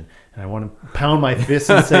evolution. And I want to pound my fist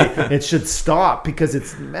and say it should stop, because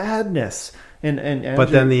it's madness.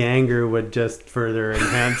 But then the anger would just further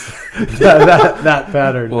enhance that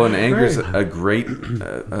pattern. Well, and anger is a great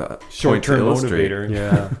short-term motivator.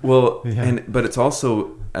 Yeah. Well, but it's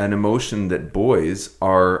also an emotion that boys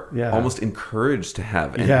are almost encouraged to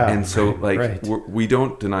have, and so we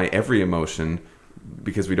don't deny every emotion,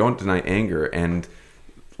 because we don't deny anger, and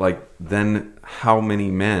like then how many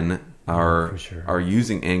men are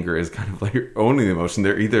using anger as kind of like only the emotion?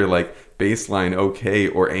 They're either like baseline okay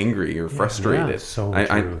or angry or frustrated.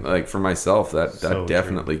 I like, for myself, that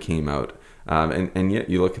definitely came out, and yet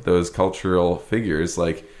you look at those cultural figures,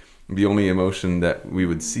 like the only emotion that we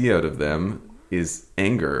would see out of them is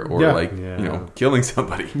anger or you know, killing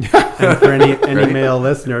somebody. And for any male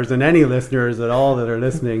listeners, and any listeners at all that are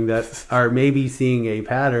listening that are maybe seeing a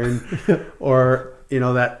pattern, or, you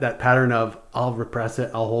know, that pattern of I'll repress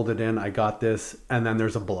it, I'll hold it in, I got this, and then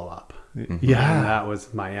there's a blow up. Yeah, and that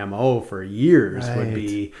was my MO for years, would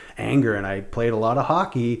be anger. And I played a lot of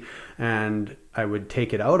hockey, and I would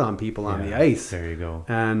take it out on people on the ice. There you go.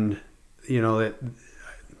 And, you know,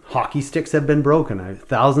 hockey sticks have been broken.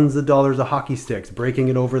 Thousands of dollars of hockey sticks, breaking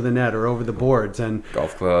it over the net or over the boards, and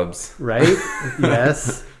golf clubs. Right?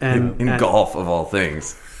 Yes. And in golf, of all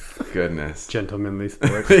things. Goodness. Gentlemanly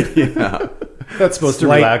sport. Yeah. That's supposed to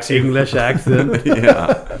relax you. English accent.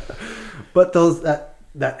 Yeah. But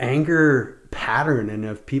that anger pattern, and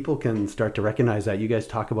if people can start to recognize that, you guys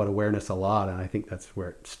talk about awareness a lot, and I think that's where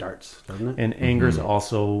it starts, doesn't it? And anger is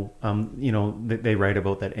also, you know, they write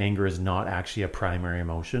about that anger is not actually a primary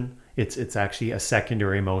emotion. It's actually a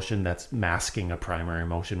secondary emotion that's masking a primary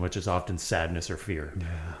emotion, which is often sadness or fear.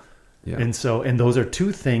 Yeah. And so, and those are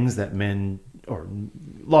two things that men, or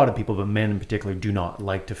a lot of people, but men in particular, do not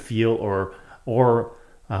like to feel or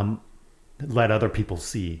let other people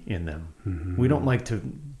see in them. We don't like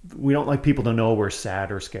people to know we're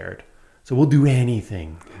sad or scared. So we'll do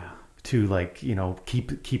anything to, like, you know,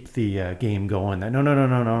 keep the game going.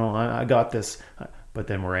 No, I got this. But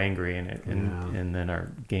then we're angry and then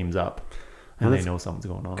our game's up, and they know something's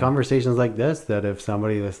going on. Conversations like this, that if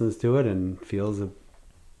somebody listens to it and feels a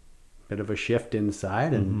bit of a shift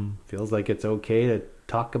inside and feels like it's okay to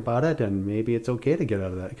talk about it, and maybe it's okay to get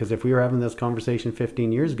out of that. Because if we were having this conversation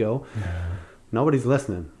 15 years ago, nobody's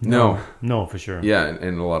listening. No, for sure. Yeah,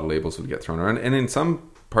 and a lot of labels would get thrown around. And in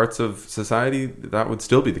some parts of society, that would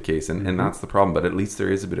still be the case. And that's the problem. But at least there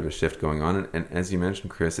is a bit of a shift going on. And as you mentioned,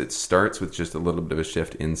 Chris, it starts with just a little bit of a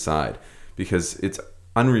shift inside. Because it's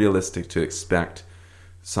unrealistic to expect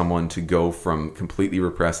someone to go from completely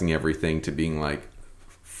repressing everything to being, like,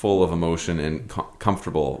 full of emotion and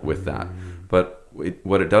comfortable with that. But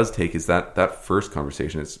what it does take is that first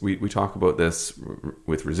conversation. We talk about this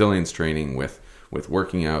with resilience training, with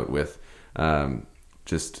working out, with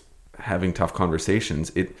just having tough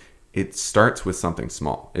conversations, it starts with something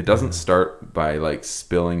small. It doesn't start by like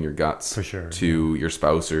spilling your guts For sure. to your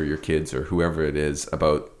spouse or your kids or whoever it is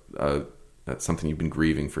about that's something you've been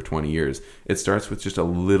grieving for 20 years. It starts with just a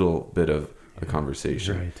little bit of a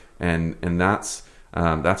conversation, Right. and that's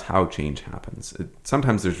how change happens.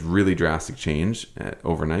 Sometimes there's really drastic change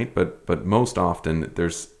overnight, but most often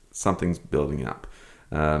there's something's building up.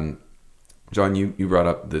 John, you brought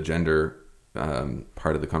up the gender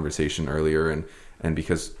part of the conversation earlier, and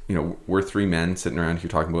because we're three men sitting around here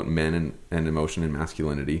talking about men and emotion and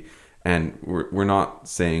masculinity, and we're not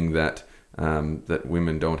saying that that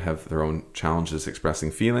women don't have their own challenges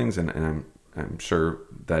expressing feelings, and I'm sure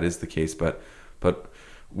that is the case, but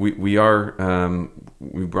we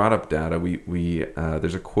brought up data. We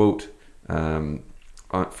there's a quote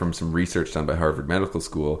from some research done by Harvard Medical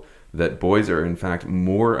School that boys are in fact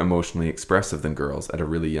more emotionally expressive than girls at a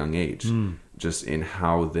really young age, just in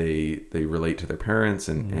how they relate to their parents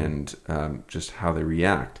and just how they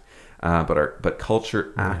react. But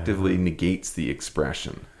culture actively negates the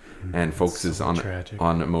expression and focuses so on tragic.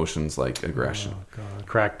 on emotions like aggression. Oh, God.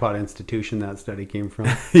 Crackpot institution that study came from.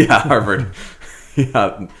 Yeah, Harvard.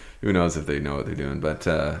 Yeah, who knows if they know what they're doing, but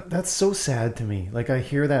That's so sad to me. Like I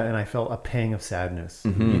hear that and I felt a pang of sadness,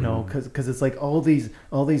 Mm-hmm. because it's like all these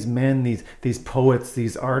men, these poets,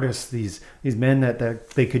 these artists, these men that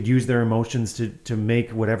they could use their emotions to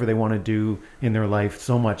make whatever they want to do in their life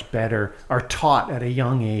so much better, are taught at a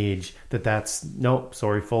young age that's nope,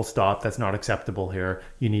 sorry, full stop. That's not acceptable here.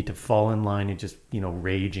 You need to fall in line and just,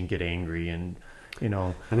 rage and get angry and,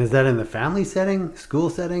 And is that in the family setting, school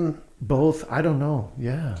setting? both. I don't know.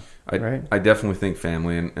 Yeah. Right. I definitely think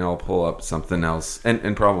family, and I'll pull up something else,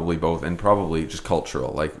 and probably both, and probably just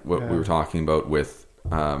cultural, like what we were talking about with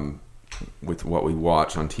what we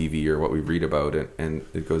watch on TV or what we read about it, and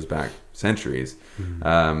it goes back centuries.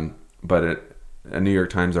 But a New York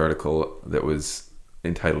Times article that was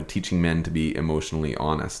entitled "Teaching Men to Be Emotionally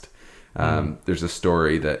Honest." There's a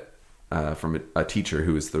story that from a teacher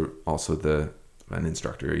who is an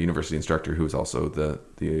instructor, a university instructor, who is also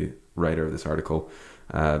the writer of this article.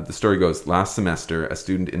 The story goes, last semester, a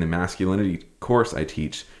student in the masculinity course I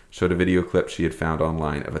teach showed a video clip she had found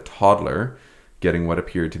online of a toddler getting what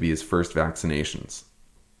appeared to be his first vaccinations.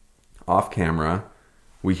 Off camera,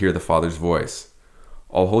 we hear the father's voice.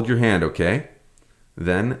 I'll hold your hand, okay?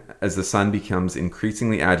 Then, as the son becomes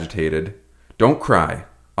increasingly agitated, don't cry.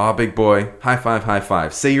 Aw, big boy, high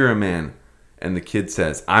five, say you're a man. And the kid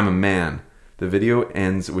says, I'm a man. The video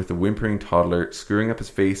ends with the whimpering toddler screwing up his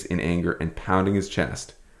face in anger and pounding his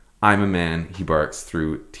chest. I'm a man, he barks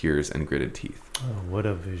through tears and gritted teeth. Oh, what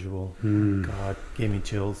a visual. God, gave me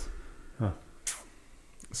chills.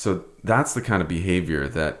 So that's the kind of behavior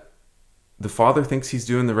that the father thinks he's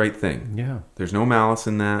doing the right thing. Yeah. There's no malice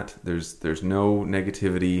in that. There's no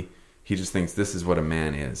negativity. He just thinks this is what a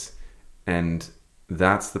man is. And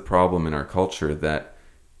that's the problem in our culture, that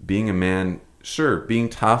being a man... Sure, being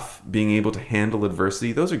tough, being able to handle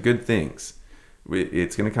adversity, those are good things.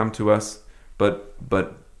 It's going to come to us, but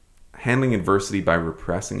handling adversity by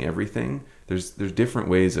repressing everything, there's different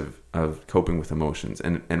ways of coping with emotions,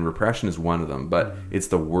 and repression is one of them, but it's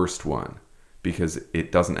the worst one because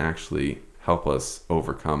it doesn't actually help us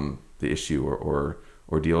overcome the issue or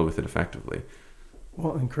deal with it effectively.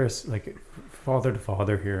 Well, and Chris, like father to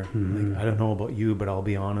father here, like, I don't know about you, but I'll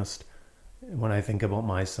be honest. When I think about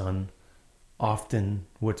my son, often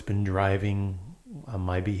what's been driving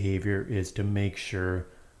my behavior is to make sure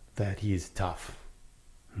that he's tough,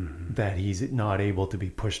 that he's not able to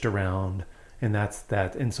be pushed around. And that's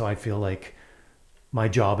that. And so I feel like my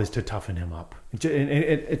job is to toughen him up.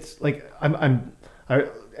 It's like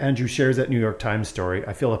Andrew shares that New York Times story.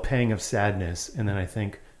 I feel a pang of sadness. And then I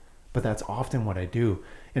think, but that's often what I do.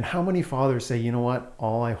 And how many fathers say, you know what?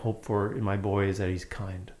 All I hope for in my boy is that he's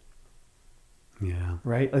kind. Yeah.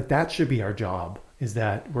 Right? Like that should be our job, is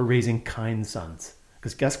that we're raising kind sons.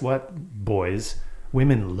 Because guess what, boys?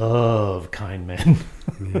 Women love kind men.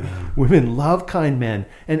 Yeah. Women love kind men.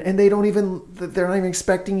 And they're not even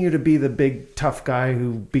expecting you to be the big tough guy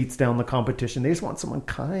who beats down the competition. They just want someone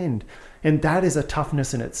kind. And that is a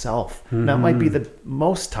toughness in itself. Mm-hmm. That might be the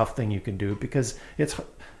most tough thing you can do, because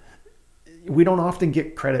we don't often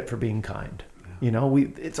get credit for being kind. Yeah.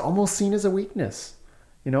 It's almost seen as a weakness.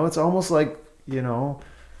 It's almost like,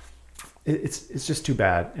 it's just too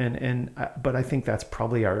bad. But I think that's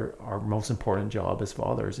probably our most important job as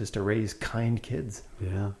fathers, is to raise kind kids.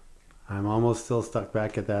 Yeah. I'm almost still stuck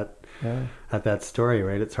back at that story,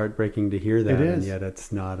 right? It's heartbreaking to hear that, and yet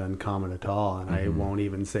it's not uncommon at all. And I won't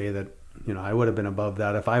even say that I would have been above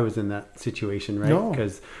that if I was in that situation, right? No.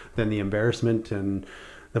 Because then the embarrassment and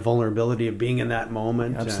the vulnerability of being in that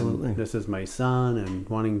moment. Absolutely. And this is my son and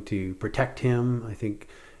wanting to protect him. I think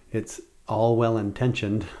it's all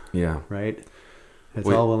well-intentioned, Yeah. right? It's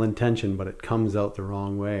Wait. all well-intentioned, but it comes out the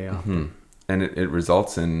wrong way often. And it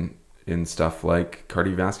results in stuff like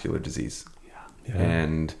cardiovascular disease. Yeah.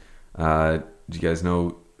 And do you guys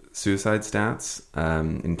know suicide stats?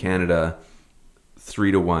 In Canada,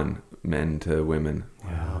 3-1 men to women.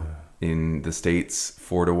 Wow. In the States,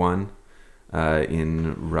 4-1.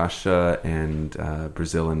 In Russia and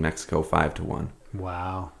Brazil and Mexico, 5-1.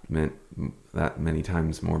 Wow. That many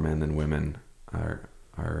times more men than women are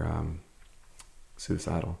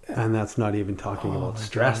suicidal. And that's not even talking about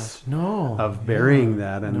stress. gosh. No. Of burying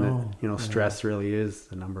that, and No. that, stress really is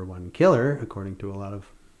the number one killer according to a lot of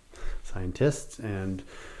scientists. And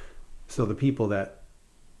so the people that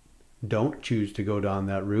don't choose to go down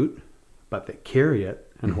that route but that carry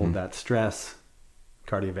it and hold that stress,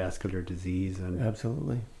 cardiovascular disease and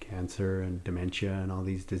Absolutely. cancer and dementia and all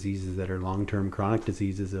these diseases that are long-term chronic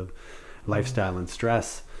diseases of lifestyle and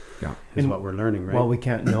stress, Yeah. is And what we're learning, right? While we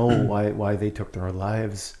can't know why they took their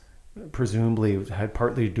lives, presumably it had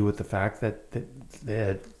partly to do with the fact that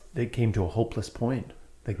they came to a hopeless point.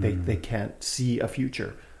 Like they can't see a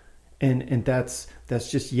future, and that's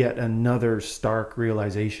just yet another stark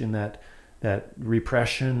realization that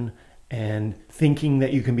repression and thinking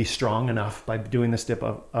that you can be strong enough by doing the stiff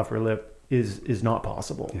upper lip is not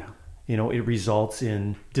possible. Yeah. It results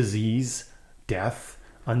in disease, death,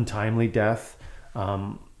 untimely death.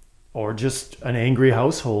 Or just an angry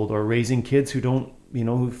household, or raising kids who don't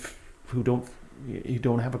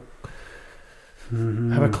have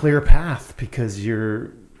a clear path because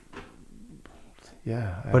you're,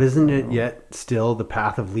 But isn't it yet still the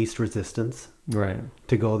path of least resistance right?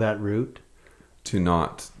 to go that route, To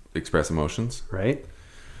not express emotions. right?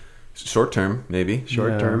 Short term, maybe.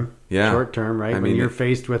 Short term. Yeah. Short term, right? I When mean, you're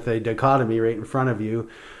faced with a dichotomy right in front of you,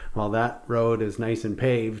 well, that road is nice and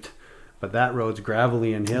paved, but that road's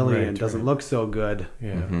gravelly and hilly Right, and doesn't right. look so good.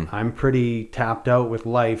 Yeah. I'm pretty tapped out with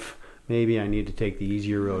life. Maybe I need to take the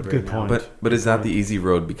easier road Good right now. point. But is that the easy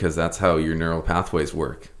road because that's how your neural pathways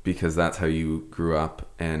work? Because that's how you grew up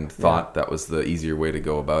and thought that was the easier way to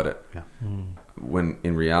go about it. Yeah. When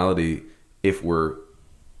in reality, if we're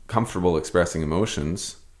comfortable expressing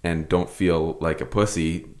emotions and don't feel like a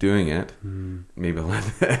pussy doing it, maybe I'll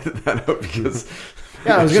edit that out because...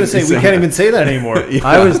 Yeah, I was going to say we can't even say that anymore.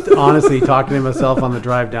 I was honestly talking to myself on the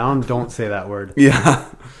drive down. Don't say that word. Yeah.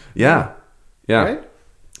 Right?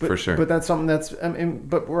 But, For sure. But that's something that's.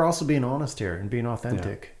 But we're also being honest here and being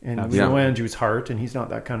authentic. Yeah. And we Yeah. know Andrew's heart, and he's not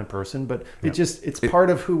that kind of person. But it's part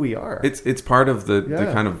of who we are. It's part of the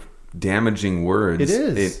Yeah. kind of damaging words It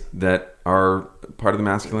is. that are part of the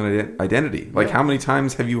masculine identity. Like, how many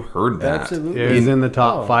times have you heard that? Absolutely. It was in the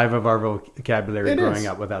top Oh. 5 of our vocabulary It growing is.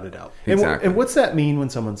 up, without a doubt. Exactly. And what's that mean when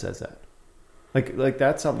someone says that? Like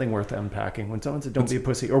that's something worth unpacking. When someone says "Don't be a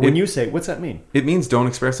pussy," or when you say, "What's that mean?" It means don't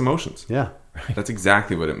express emotions. Yeah. That's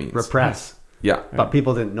exactly what it means. Repress. Yeah. But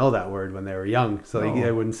people didn't know that word when they were young, so No.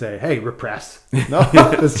 they wouldn't say, "Hey, repress." No,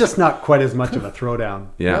 It's just not quite as much of a throwdown.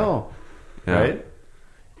 Yeah. no, Yeah. right?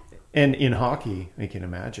 And in hockey, we can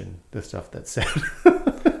imagine the stuff that's said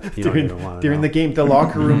You don't even want to during know. the game, the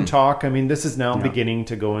locker room talk. I mean, this is now Yeah. beginning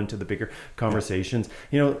to go into the bigger conversations.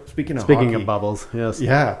 Speaking of Speaking hockey, of bubbles, yes.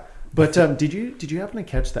 yeah. But did you happen to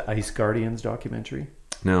catch the Ice Guardians documentary?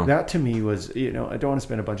 No. That to me was, I don't want to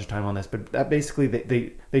spend a bunch of time on this, but that basically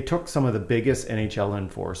they took some of the biggest NHL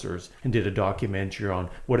enforcers and did a documentary on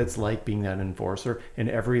what it's like being that enforcer, and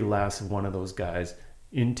every last one of those guys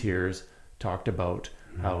in tears talked about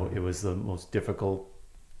how it was the most difficult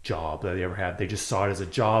job that they ever had. They just saw it as a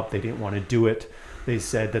job. They didn't want to do it. They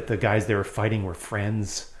said that the guys they were fighting were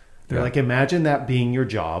friends. They're Yeah. like, imagine that being your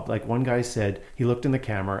job. Like one guy said, he looked in the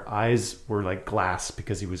camera, eyes were like glass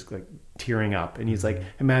because he was like tearing up. And he's like,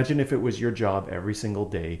 imagine if it was your job every single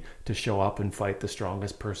day to show up and fight the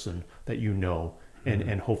strongest person that you know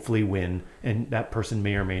and hopefully win. And that person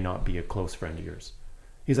may or may not be a close friend of yours.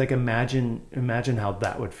 He's like, imagine how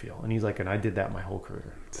that would feel. And he's like, and I did that my whole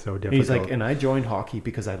career. So And difficult. he's like, and I joined hockey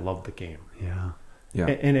because I loved the game. Yeah. Yeah.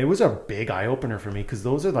 And it was a big eye opener for me because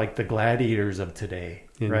those are like the gladiators of today,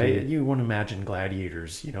 right? Indeed. You want to imagine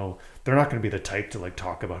gladiators, they're not going to be the type to like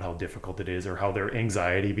talk about how difficult it is or how their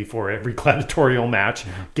anxiety before every gladiatorial match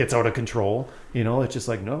gets out of control. It's just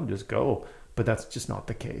like, no, just go. But that's just not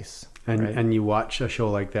the case. And right? and you watch a show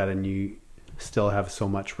like that and you still have so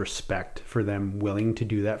much respect for them willing to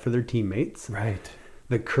do that for their teammates. Right.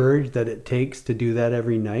 the courage that it takes to do that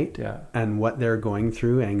every night, and what they're going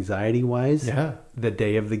through anxiety wise, the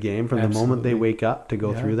day of the game, from the moment they wake up to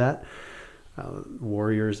go through that.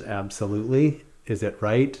 Warriors, absolutely. Is it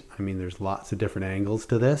right? I mean, there's lots of different angles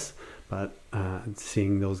to this, but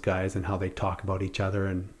seeing those guys and how they talk about each other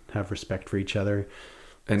and have respect for each other,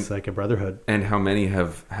 it's like a brotherhood. And how many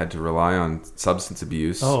have had to rely on substance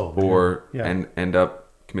abuse and end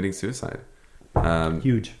up committing suicide.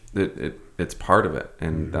 Huge. It's part of it,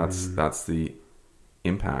 and that's the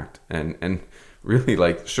impact. And really,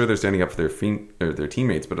 like, sure, they're standing up for their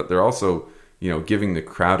teammates, but they're also, giving the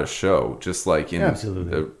crowd a show, just like in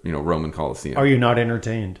the Roman Colosseum. Are you not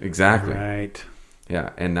entertained? Exactly. Right.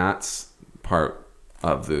 Yeah, and that's part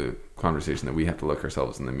of the conversation that we have to look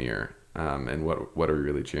ourselves in the mirror, and what are we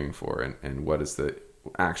really cheering for, and what is the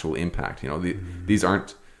actual impact?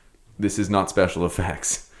 This is not special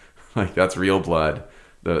effects. Like, that's real blood.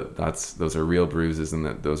 Those are real bruises, and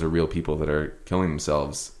those are real people that are killing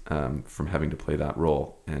themselves from having to play that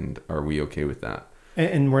role. And are we okay with that?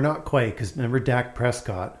 And we're not quite, because remember Dak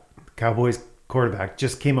Prescott, Cowboys quarterback,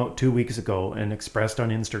 just came out 2 weeks ago and expressed on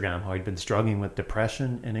Instagram how he'd been struggling with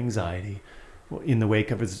depression and anxiety in the wake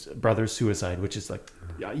of his brother's suicide, which is like,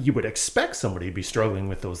 you would expect somebody to be struggling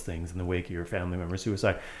with those things in the wake of your family member's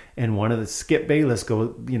suicide. And one of the Skip Bayless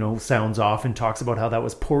sounds off and talks about how that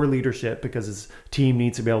was poor leadership, because his team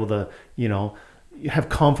needs to be able to, have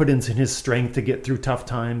confidence in his strength to get through tough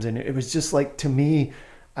times. And it was just like, to me,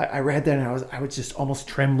 I read that and I was just almost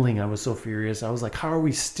trembling. I was so furious. I was like, how are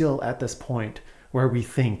we still at this point where we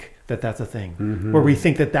think that that's a thing, where we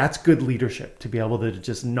think that that's good leadership, to be able to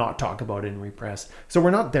just not talk about it and repress? So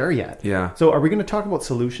we're not there yet. Yeah. So are we going to talk about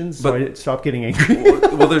solutions so I stop getting angry?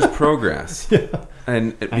 well, there's progress.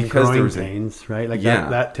 And because growing there was pains, right? Like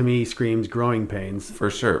that to me screams growing pains. For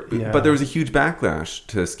sure. Yeah. But there was a huge backlash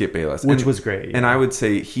to Skip Bayless. Which was great. Yeah. And I would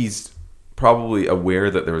say he's probably aware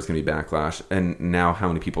that there was going to be backlash, and now how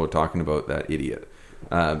many people are talking about that idiot,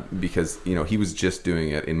 because he was just doing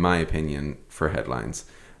it, in my opinion, for headlines,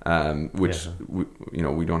 which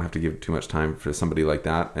we don't have to give too much time for somebody like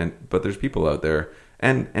that. But there's people out there,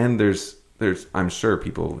 and there's I'm sure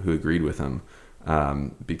people who agreed with him,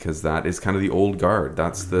 because that is kind of the old guard.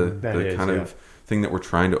 That's the kind of thing that we're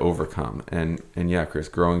trying to overcome. And Chris,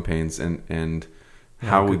 growing pains, and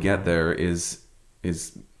how we get there is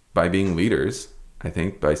by being leaders. I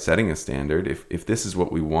think by setting a standard. If this is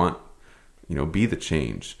what we want, be the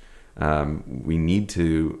change. We need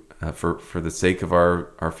to, for the sake of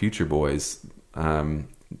our future boys,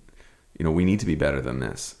 we need to be better than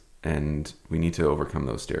this, and we need to overcome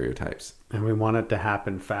those stereotypes. And we want it to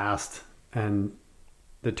happen fast. And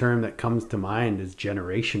the term that comes to mind is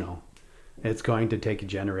generational. It's going to take a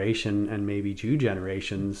generation and maybe 2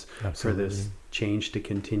 generations for this change to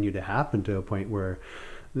continue to happen, to a point where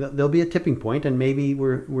there'll be a tipping point, and maybe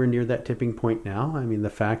we're near that tipping point now. I mean, the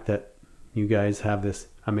fact that you guys have this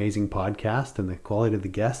amazing podcast, and the quality of the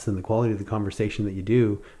guests and the quality of the conversation that you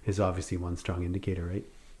do, is obviously one strong indicator, right?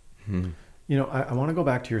 Mm-hmm. I want to go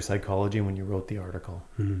back to your psychology when you wrote the article.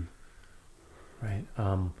 Mm-hmm. Right.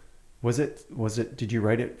 Was it, did you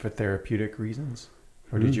write it for therapeutic reasons,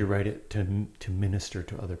 or did you write it to minister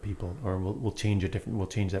to other people? Or we'll change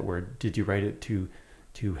that word. Did you write it to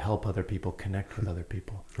help other people connect with other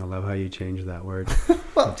people? I love how you changed that word.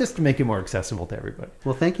 Well, just to make it more accessible to everybody.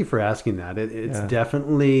 Well, thank you for asking that. It's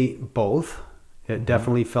definitely both. It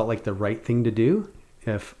definitely felt like the right thing to do.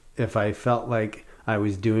 If I felt like I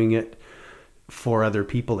was doing it for other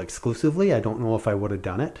people exclusively, I don't know if I would have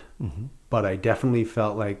done it. Mm-hmm. But I definitely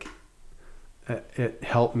felt like it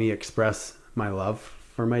helped me express my love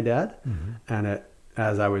for my dad. Mm-hmm. And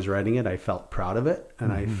as I was writing it, I felt proud of it,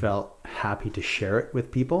 and I felt happy to share it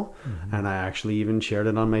with people. Mm-hmm. And I actually even shared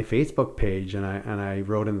it on my Facebook page, and I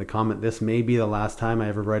wrote in the comment, "This may be the last time I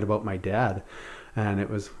ever write about my dad." And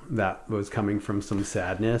that was coming from some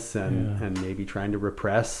sadness and maybe trying to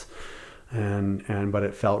repress, but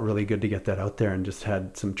it felt really good to get that out there, and just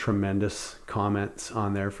had some tremendous comments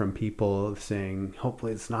on there from people saying,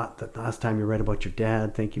 "Hopefully it's not the last time you write about your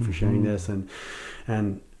dad. Thank you for sharing this."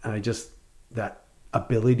 And I just, that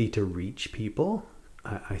ability to reach people,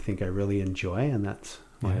 I think I really enjoy, and that's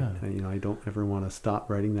why I don't ever want to stop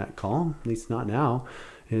writing that column, at least not now.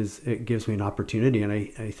 It gives me an opportunity, and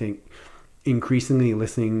I think increasingly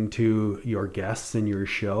listening to your guests and your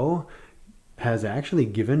show has actually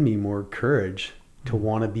given me more courage to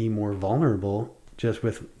want to be more vulnerable, just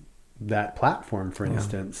with that platform, for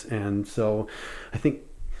instance. And so I think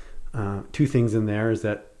 2 things in there is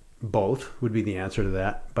that both would be the answer to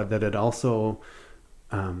that, but that it also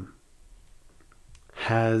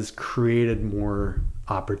has created more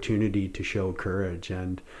opportunity to show courage.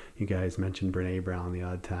 And you guys mentioned Brene Brown the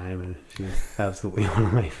odd time, and she's absolutely one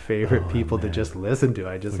of my favorite people to just listen to.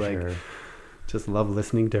 I just just love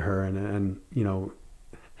listening to her, and you know,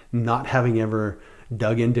 not having ever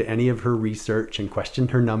dug into any of her research and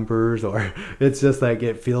questioned her numbers, or it's just like,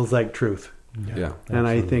 it feels like truth. Yeah. And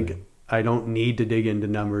I think I don't need to dig into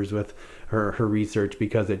numbers with her research,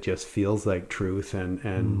 because it just feels like truth,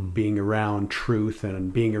 and being around truth,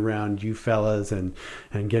 and being around you fellas, and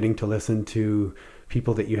getting to listen to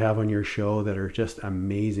people that you have on your show that are just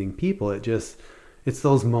amazing people. It's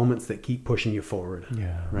those moments that keep pushing you forward.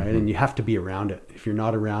 Yeah. Right. And you have to be around it. If you're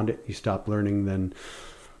not around it, you stop learning, then,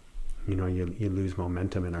 you know, you lose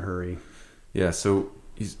momentum in a hurry. Yeah. So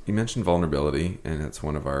you mentioned vulnerability, and it's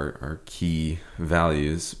one of our key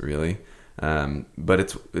values, really. But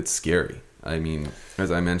it's scary. I mean,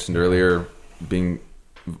 as I mentioned earlier, being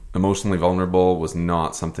emotionally vulnerable was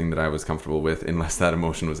not something that I was comfortable with, unless that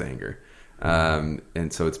emotion was anger.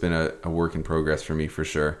 And so it's been a work in progress for me, for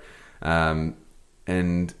sure.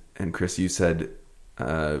 And Chris, you said,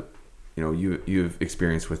 you know, you've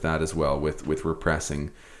experienced with that as well, with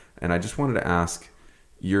repressing. And I just wanted to ask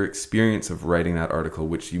your experience of writing that article,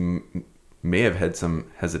 which you may have had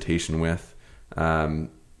some hesitation with,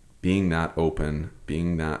 being that open,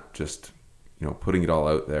 being that just, you know, putting it all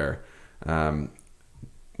out there.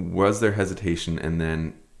 Was there hesitation? And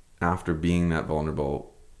then after being that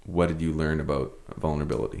vulnerable, what did you learn about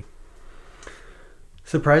vulnerability?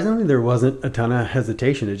 Surprisingly, there wasn't a ton of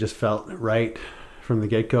hesitation. It just felt right from the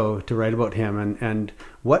get-go to write about him. And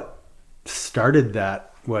what started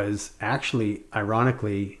that was actually,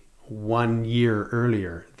 ironically, 1 year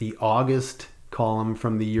earlier, the August column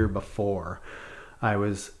from the year before. I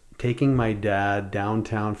was taking my dad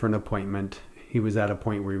downtown for an appointment. He was at a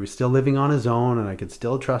point where he was still living on his own, and I could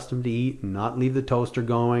still trust him to eat and not leave the toaster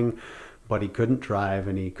going, but he couldn't drive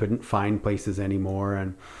and he couldn't find places anymore.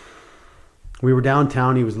 And we were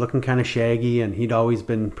downtown. He was looking kind of shaggy, and he'd always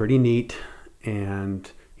been pretty neat,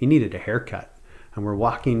 and he needed a haircut. And we're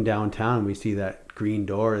walking downtown, and we see that green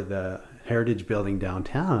door, the Heritage Building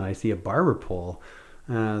downtown, and I see a barber pole.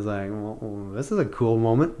 And I was like, well, this is a cool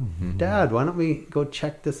moment. Mm-hmm. Dad, why don't we go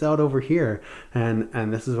check this out over here?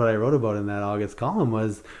 And this is what I wrote about in that August column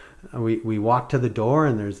was, we walked to the door,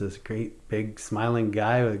 and there's this great big smiling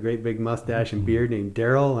guy with a great big mustache and beard named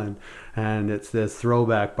Daryl, and it's this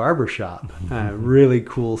throwback barber shop. Really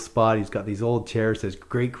cool spot. He's got these old chairs. His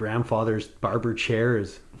great grandfather's barber chair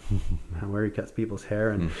is where he cuts people's hair,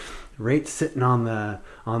 and right sitting on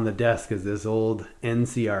the desk is this old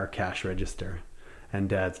NCR cash register. And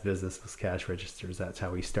Dad's business was cash registers. That's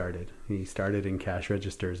how he started. He started in cash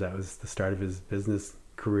registers. That was the start of his business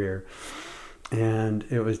career. And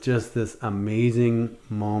it was just this amazing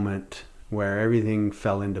moment where everything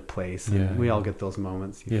fell into place. And we all get those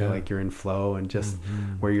moments. You feel like you're in flow and just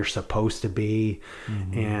where you're supposed to be.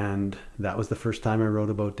 And that was the first time I wrote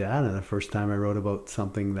about Dad, and the first time I wrote about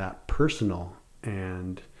something that personal.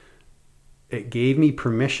 And it gave me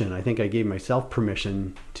permission. I think I gave myself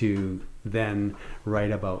permission to then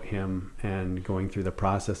write about him, and going through the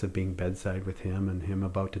process of being bedside with him, and him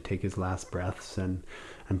about to take his last breaths, and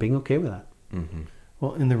being okay with that. Mm-hmm.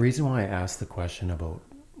 Well, and the reason why I asked the question about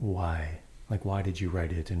why did you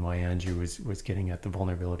write it, and why Andrew was getting at the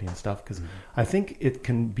vulnerability and stuff, because I think it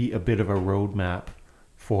can be a bit of a roadmap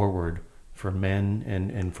forward for men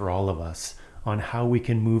and for all of us on how we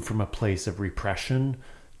can move from a place of repression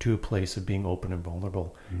to a place of being open and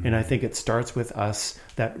vulnerable. And I think it starts with us,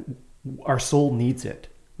 that our soul needs it.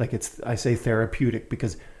 Like, I say therapeutic,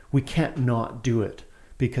 because we can't not do it,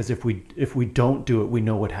 because if we don't do it, we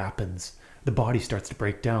know what happens. The body starts to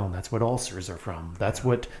break down. That's what ulcers are from. That's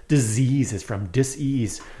what disease is from,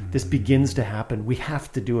 dis-ease. This begins to happen. We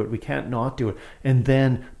have to do it. We can't not do it. And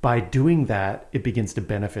then by doing that, it begins to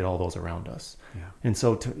benefit all those around us. Yeah. And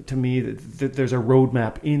so to me, there's a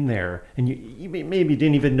roadmap in there. And you maybe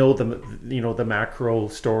didn't even know the macro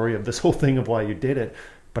story of this whole thing of why you did it.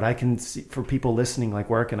 But I can see, for people listening, like,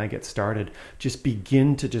 where can I get started? Just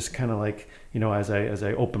begin to just kind of like, as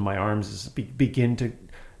I open my arms, begin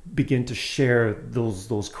to share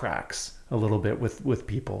those cracks a little bit with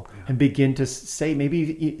people, and begin to say, maybe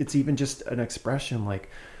it's even just an expression like,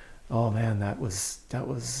 oh man, that was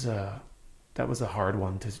a hard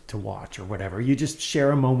one to watch, or whatever. You just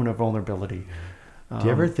share a moment of vulnerability. Do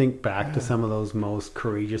you ever think back to some of those most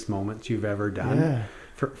courageous moments you've ever done? Yeah.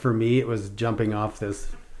 For me, it was jumping off this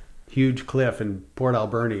huge cliff in Port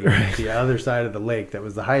Alberni, the other side of the lake. That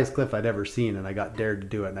was the highest cliff I'd ever seen, and I got dared to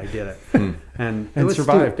do it, and I did it. And it was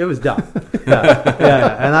survived. It was dumb.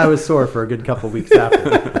 Yeah. And I was sore for a good couple of weeks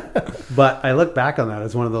after. But I look back on that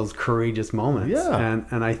as one of those courageous moments. Yeah.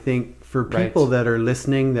 And I think for people that are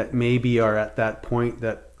listening that maybe are at that point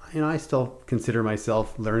that, I still consider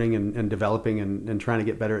myself learning and developing and trying to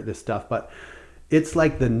get better at this stuff, but it's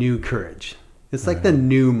like the new courage. It's like the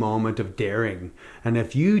new moment of daring. And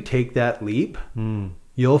if you take that leap,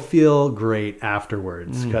 you'll feel great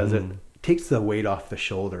afterwards because it takes the weight off the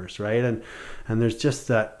shoulders, right? And there's just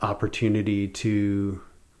that opportunity to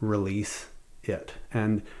release it.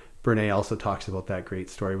 And Brene also talks about that great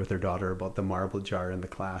story with her daughter about the marble jar in the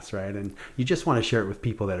class, right? And you just want to share it with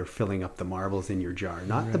people that are filling up the marbles in your jar,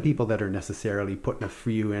 not the people that are necessarily putting a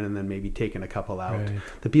few in and then maybe taking a couple out. Right.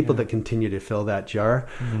 The people that continue to fill that jar,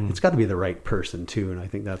 it's got to be the right person too. And I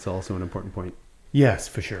think that's also an important point. Yes,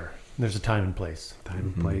 for sure. There's a time and place.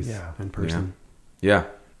 Time and place and person. Yeah.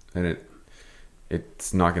 And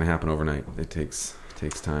it's not going to happen overnight. It takes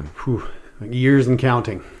time. Whew. Like years and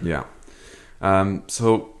counting. Yeah.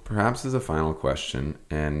 So perhaps as a final question,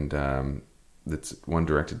 and it's one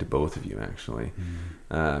directed to both of you, actually.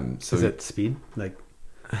 So is it speed? Like,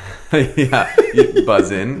 yeah, you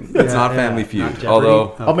buzz in. It's not Family Feud,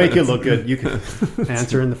 although I'll make it look good. You can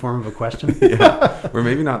answer in the form of a question. Yeah, we're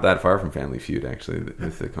maybe not that far from Family Feud, actually,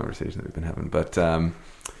 with the conversation that we've been having. But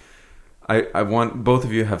I want both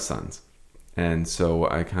of you have sons. And so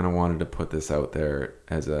I kind of wanted to put this out there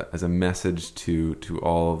as a message to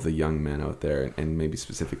all of the young men out there, and maybe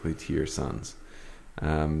specifically to your sons.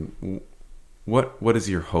 What is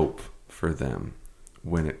your hope for them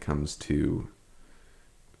when it comes to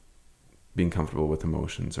being comfortable with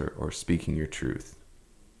emotions or speaking your truth?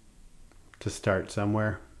 To start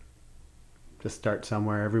somewhere.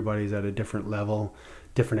 Everybody's at a different level,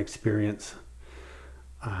 different experience.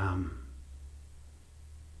 I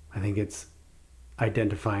think it's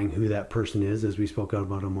identifying who that person is, as we spoke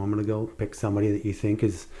about a moment ago. Pick somebody that you think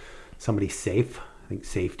is somebody safe. I think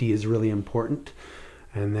safety is really important.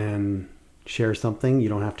 And then share something. You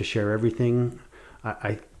don't have to share everything.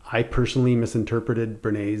 I personally misinterpreted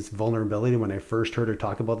Brene's vulnerability when I first heard her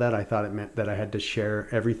talk about that. I thought it meant that I had to share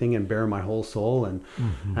everything and bare my whole soul, and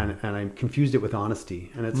I confused it with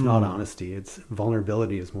honesty. And it's not honesty. It's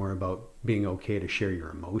vulnerability is more about being okay to share your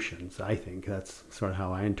emotions. I think that's sort of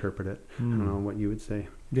how I interpret it. I don't know what you would say.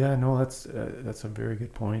 Yeah, no, that's a very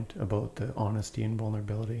good point about the honesty and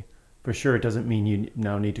vulnerability. For sure, it doesn't mean you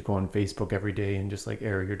now need to go on Facebook every day and just like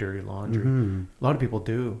air your dirty laundry. A lot of people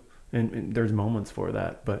do. And there's moments for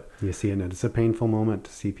that, but you see, and it's a painful moment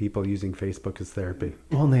to see people using Facebook as therapy.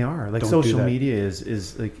 Well, and they are like social media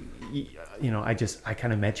is like, I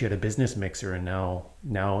kind of met you at a business mixer, and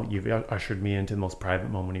now you've ushered me into the most private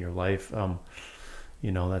moment of your life.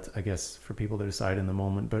 That's, I guess, for people to decide in the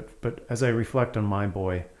moment. But as I reflect on my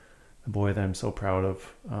boy, the boy that I'm so proud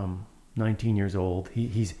of, 19 years old,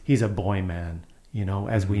 he's a boy man.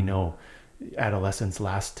 As we know. Adolescents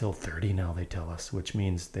last till 30 now, they tell us, which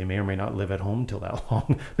means they may or may not live at home till that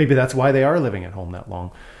long. Maybe that's why they are living at home that long.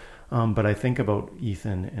 But I think about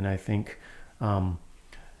Ethan, and I think,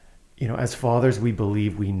 as fathers, we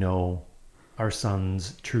believe we know our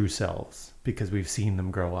sons' true selves because we've seen them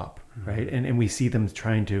grow up, right? And we see them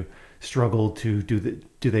trying to struggle to do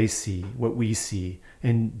they see what we see?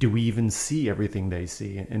 And do we even see everything they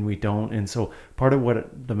see? And we don't. And so part of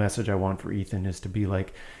what the message I want for Ethan is to be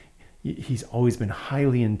like, he's always been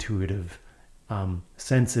highly intuitive,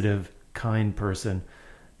 sensitive, kind person,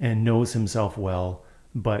 and knows himself well.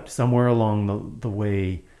 But somewhere along the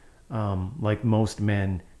way, like most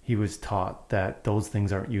men, he was taught that those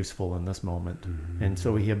things aren't useful in this moment. And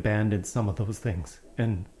so he abandoned some of those things.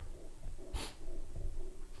 And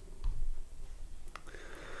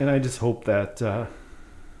I just hope that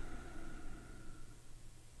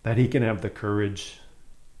he can have the courage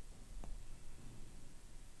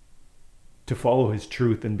to follow his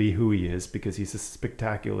truth and be who he is, because he's a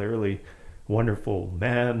spectacularly wonderful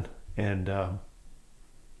man, and I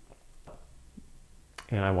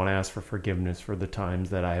want to ask for forgiveness for the times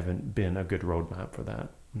that I haven't been a good roadmap for that.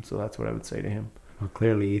 And so that's what I would say to him. Well,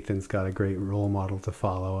 clearly Ethan's got a great role model to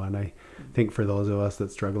follow, and I think for those of us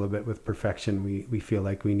that struggle a bit with perfection, we feel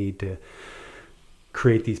like we need to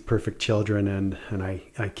create these perfect children, and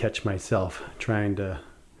I catch myself trying to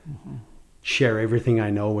share everything I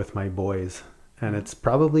know with my boys, and it's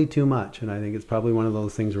probably too much. And I think it's probably one of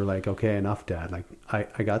those things where like, okay, enough, Dad, like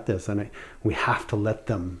I got this. And we have to let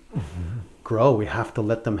them grow. We have to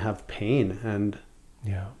let them have pain. And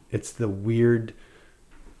it's the weird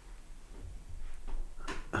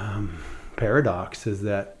paradox is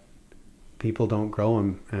that people don't grow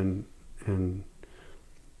and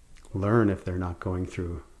learn if they're not going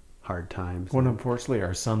through hard times. Well, unfortunately,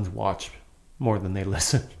 our sons watch more than they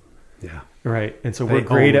listen. Yeah. Right. And so we're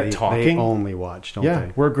great at talking. They only watch, don't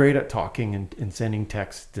they? We're great at talking and sending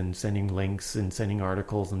text and sending links and sending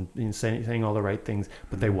articles and saying all the right things,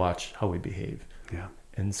 but they watch how we behave. Yeah.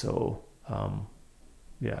 And so, I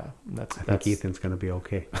think Ethan's going to be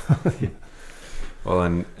okay. Yeah. Well,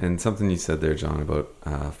 and something you said there, John, about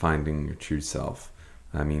finding your true self.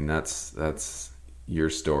 I mean, that's your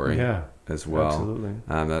story as well. Absolutely.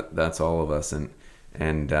 That's all of us.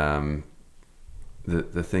 And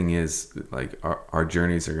the thing is, like, our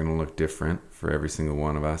journeys are going to look different for every single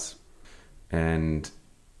one of us. And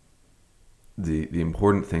the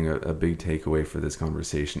important thing, a big takeaway for this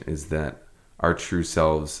conversation, is that our true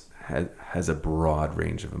selves has a broad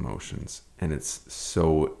range of emotions, and it's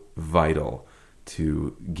so vital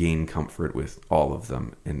to gain comfort with all of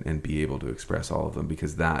them and be able to express all of them,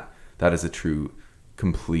 because that is a true,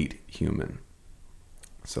 complete human.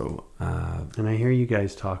 So, and I hear you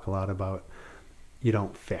guys talk a lot about you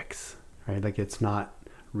don't fix, right? Like, it's not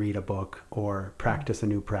read a book or practice a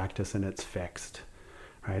new practice and it's fixed,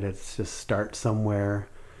 right? It's just start somewhere,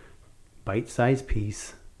 bite-sized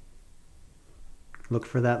piece, look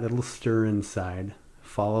for that little stir inside,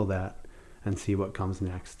 follow that, and see what comes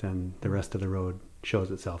next. And the rest of the road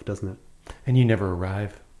shows itself, doesn't it? And you never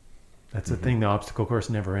arrive. That's the thing. The obstacle course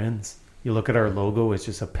never ends. You look at our logo, it's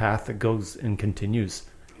just a path that goes and continues.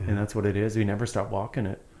 Yeah. And that's what it is. We never stop walking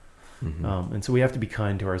it. Mm-hmm. And so we have to be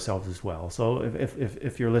kind to ourselves as well. So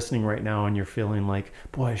if you're listening right now and you're feeling like,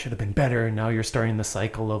 boy, I should have been better, and now you're starting the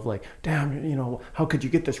cycle of like, damn, how could you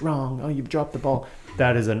get this wrong? Oh, you've dropped the ball.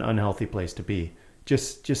 That is an unhealthy place to be.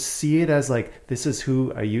 Just see it as like, this is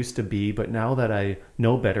who I used to be, but now that I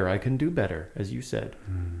know better, I can do better, as you said.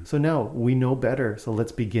 So now we know better, so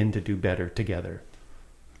let's begin to do better together.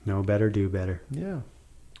 Know better, do better. Yeah.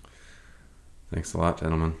 Thanks a lot,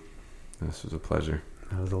 gentlemen. This was a pleasure.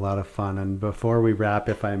 That was a lot of fun. And before we wrap,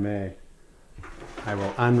 if I may, I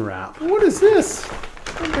will unwrap. What is this?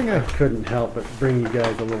 I couldn't help but bring you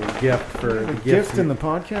guys a little gift for the gift in the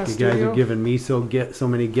podcast You studio? guys have given me so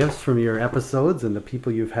many gifts from your episodes and the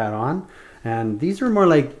people you've had on. And these are more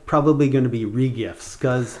like probably going to be re-gifts,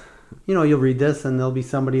 because, you'll read this and there'll be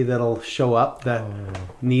somebody that'll show up that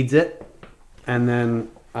needs it. And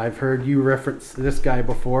then I've heard you reference this guy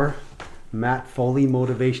before. Matt Foley,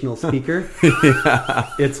 motivational speaker. Yeah.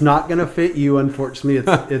 It's not going to fit you, unfortunately.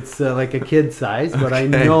 It's like a kid size, but okay. I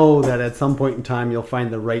know that at some point in time you'll find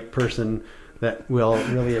the right person that will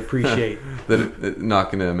really appreciate. That not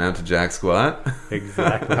going to amount to jack squat.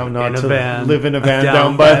 Exactly. How not to live in a van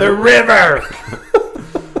down by the river.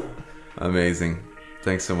 Amazing.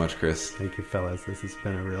 Thanks so much, Chris. Thank you, fellas. This has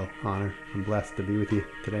been a real honor. I'm blessed to be with you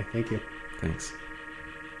today. Thank you. Thanks.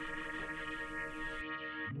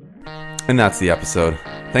 And that's the episode.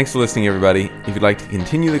 Thanks for listening, everybody. If you'd like to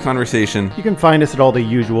continue the conversation, you can find us at all the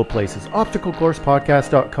usual places.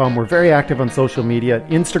 ObstacleCoursePodcast.com. We're very active on social media,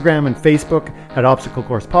 Instagram and Facebook at Obstacle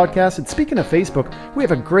Course Podcast. And speaking of Facebook, we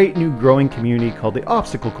have a great new growing community called the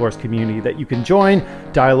Obstacle Course Community that you can join,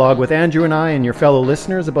 dialogue with Andrew and I and your fellow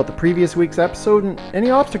listeners about the previous week's episode and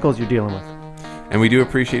any obstacles you're dealing with. And we do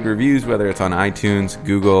appreciate reviews, whether it's on iTunes,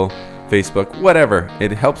 Google, Facebook, whatever.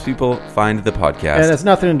 It helps people find the podcast. And it's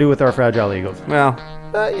nothing to do with our fragile egos. Well,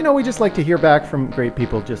 we just like to hear back from great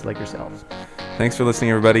people just like yourselves. Thanks for listening,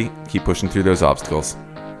 everybody. Keep pushing through those obstacles.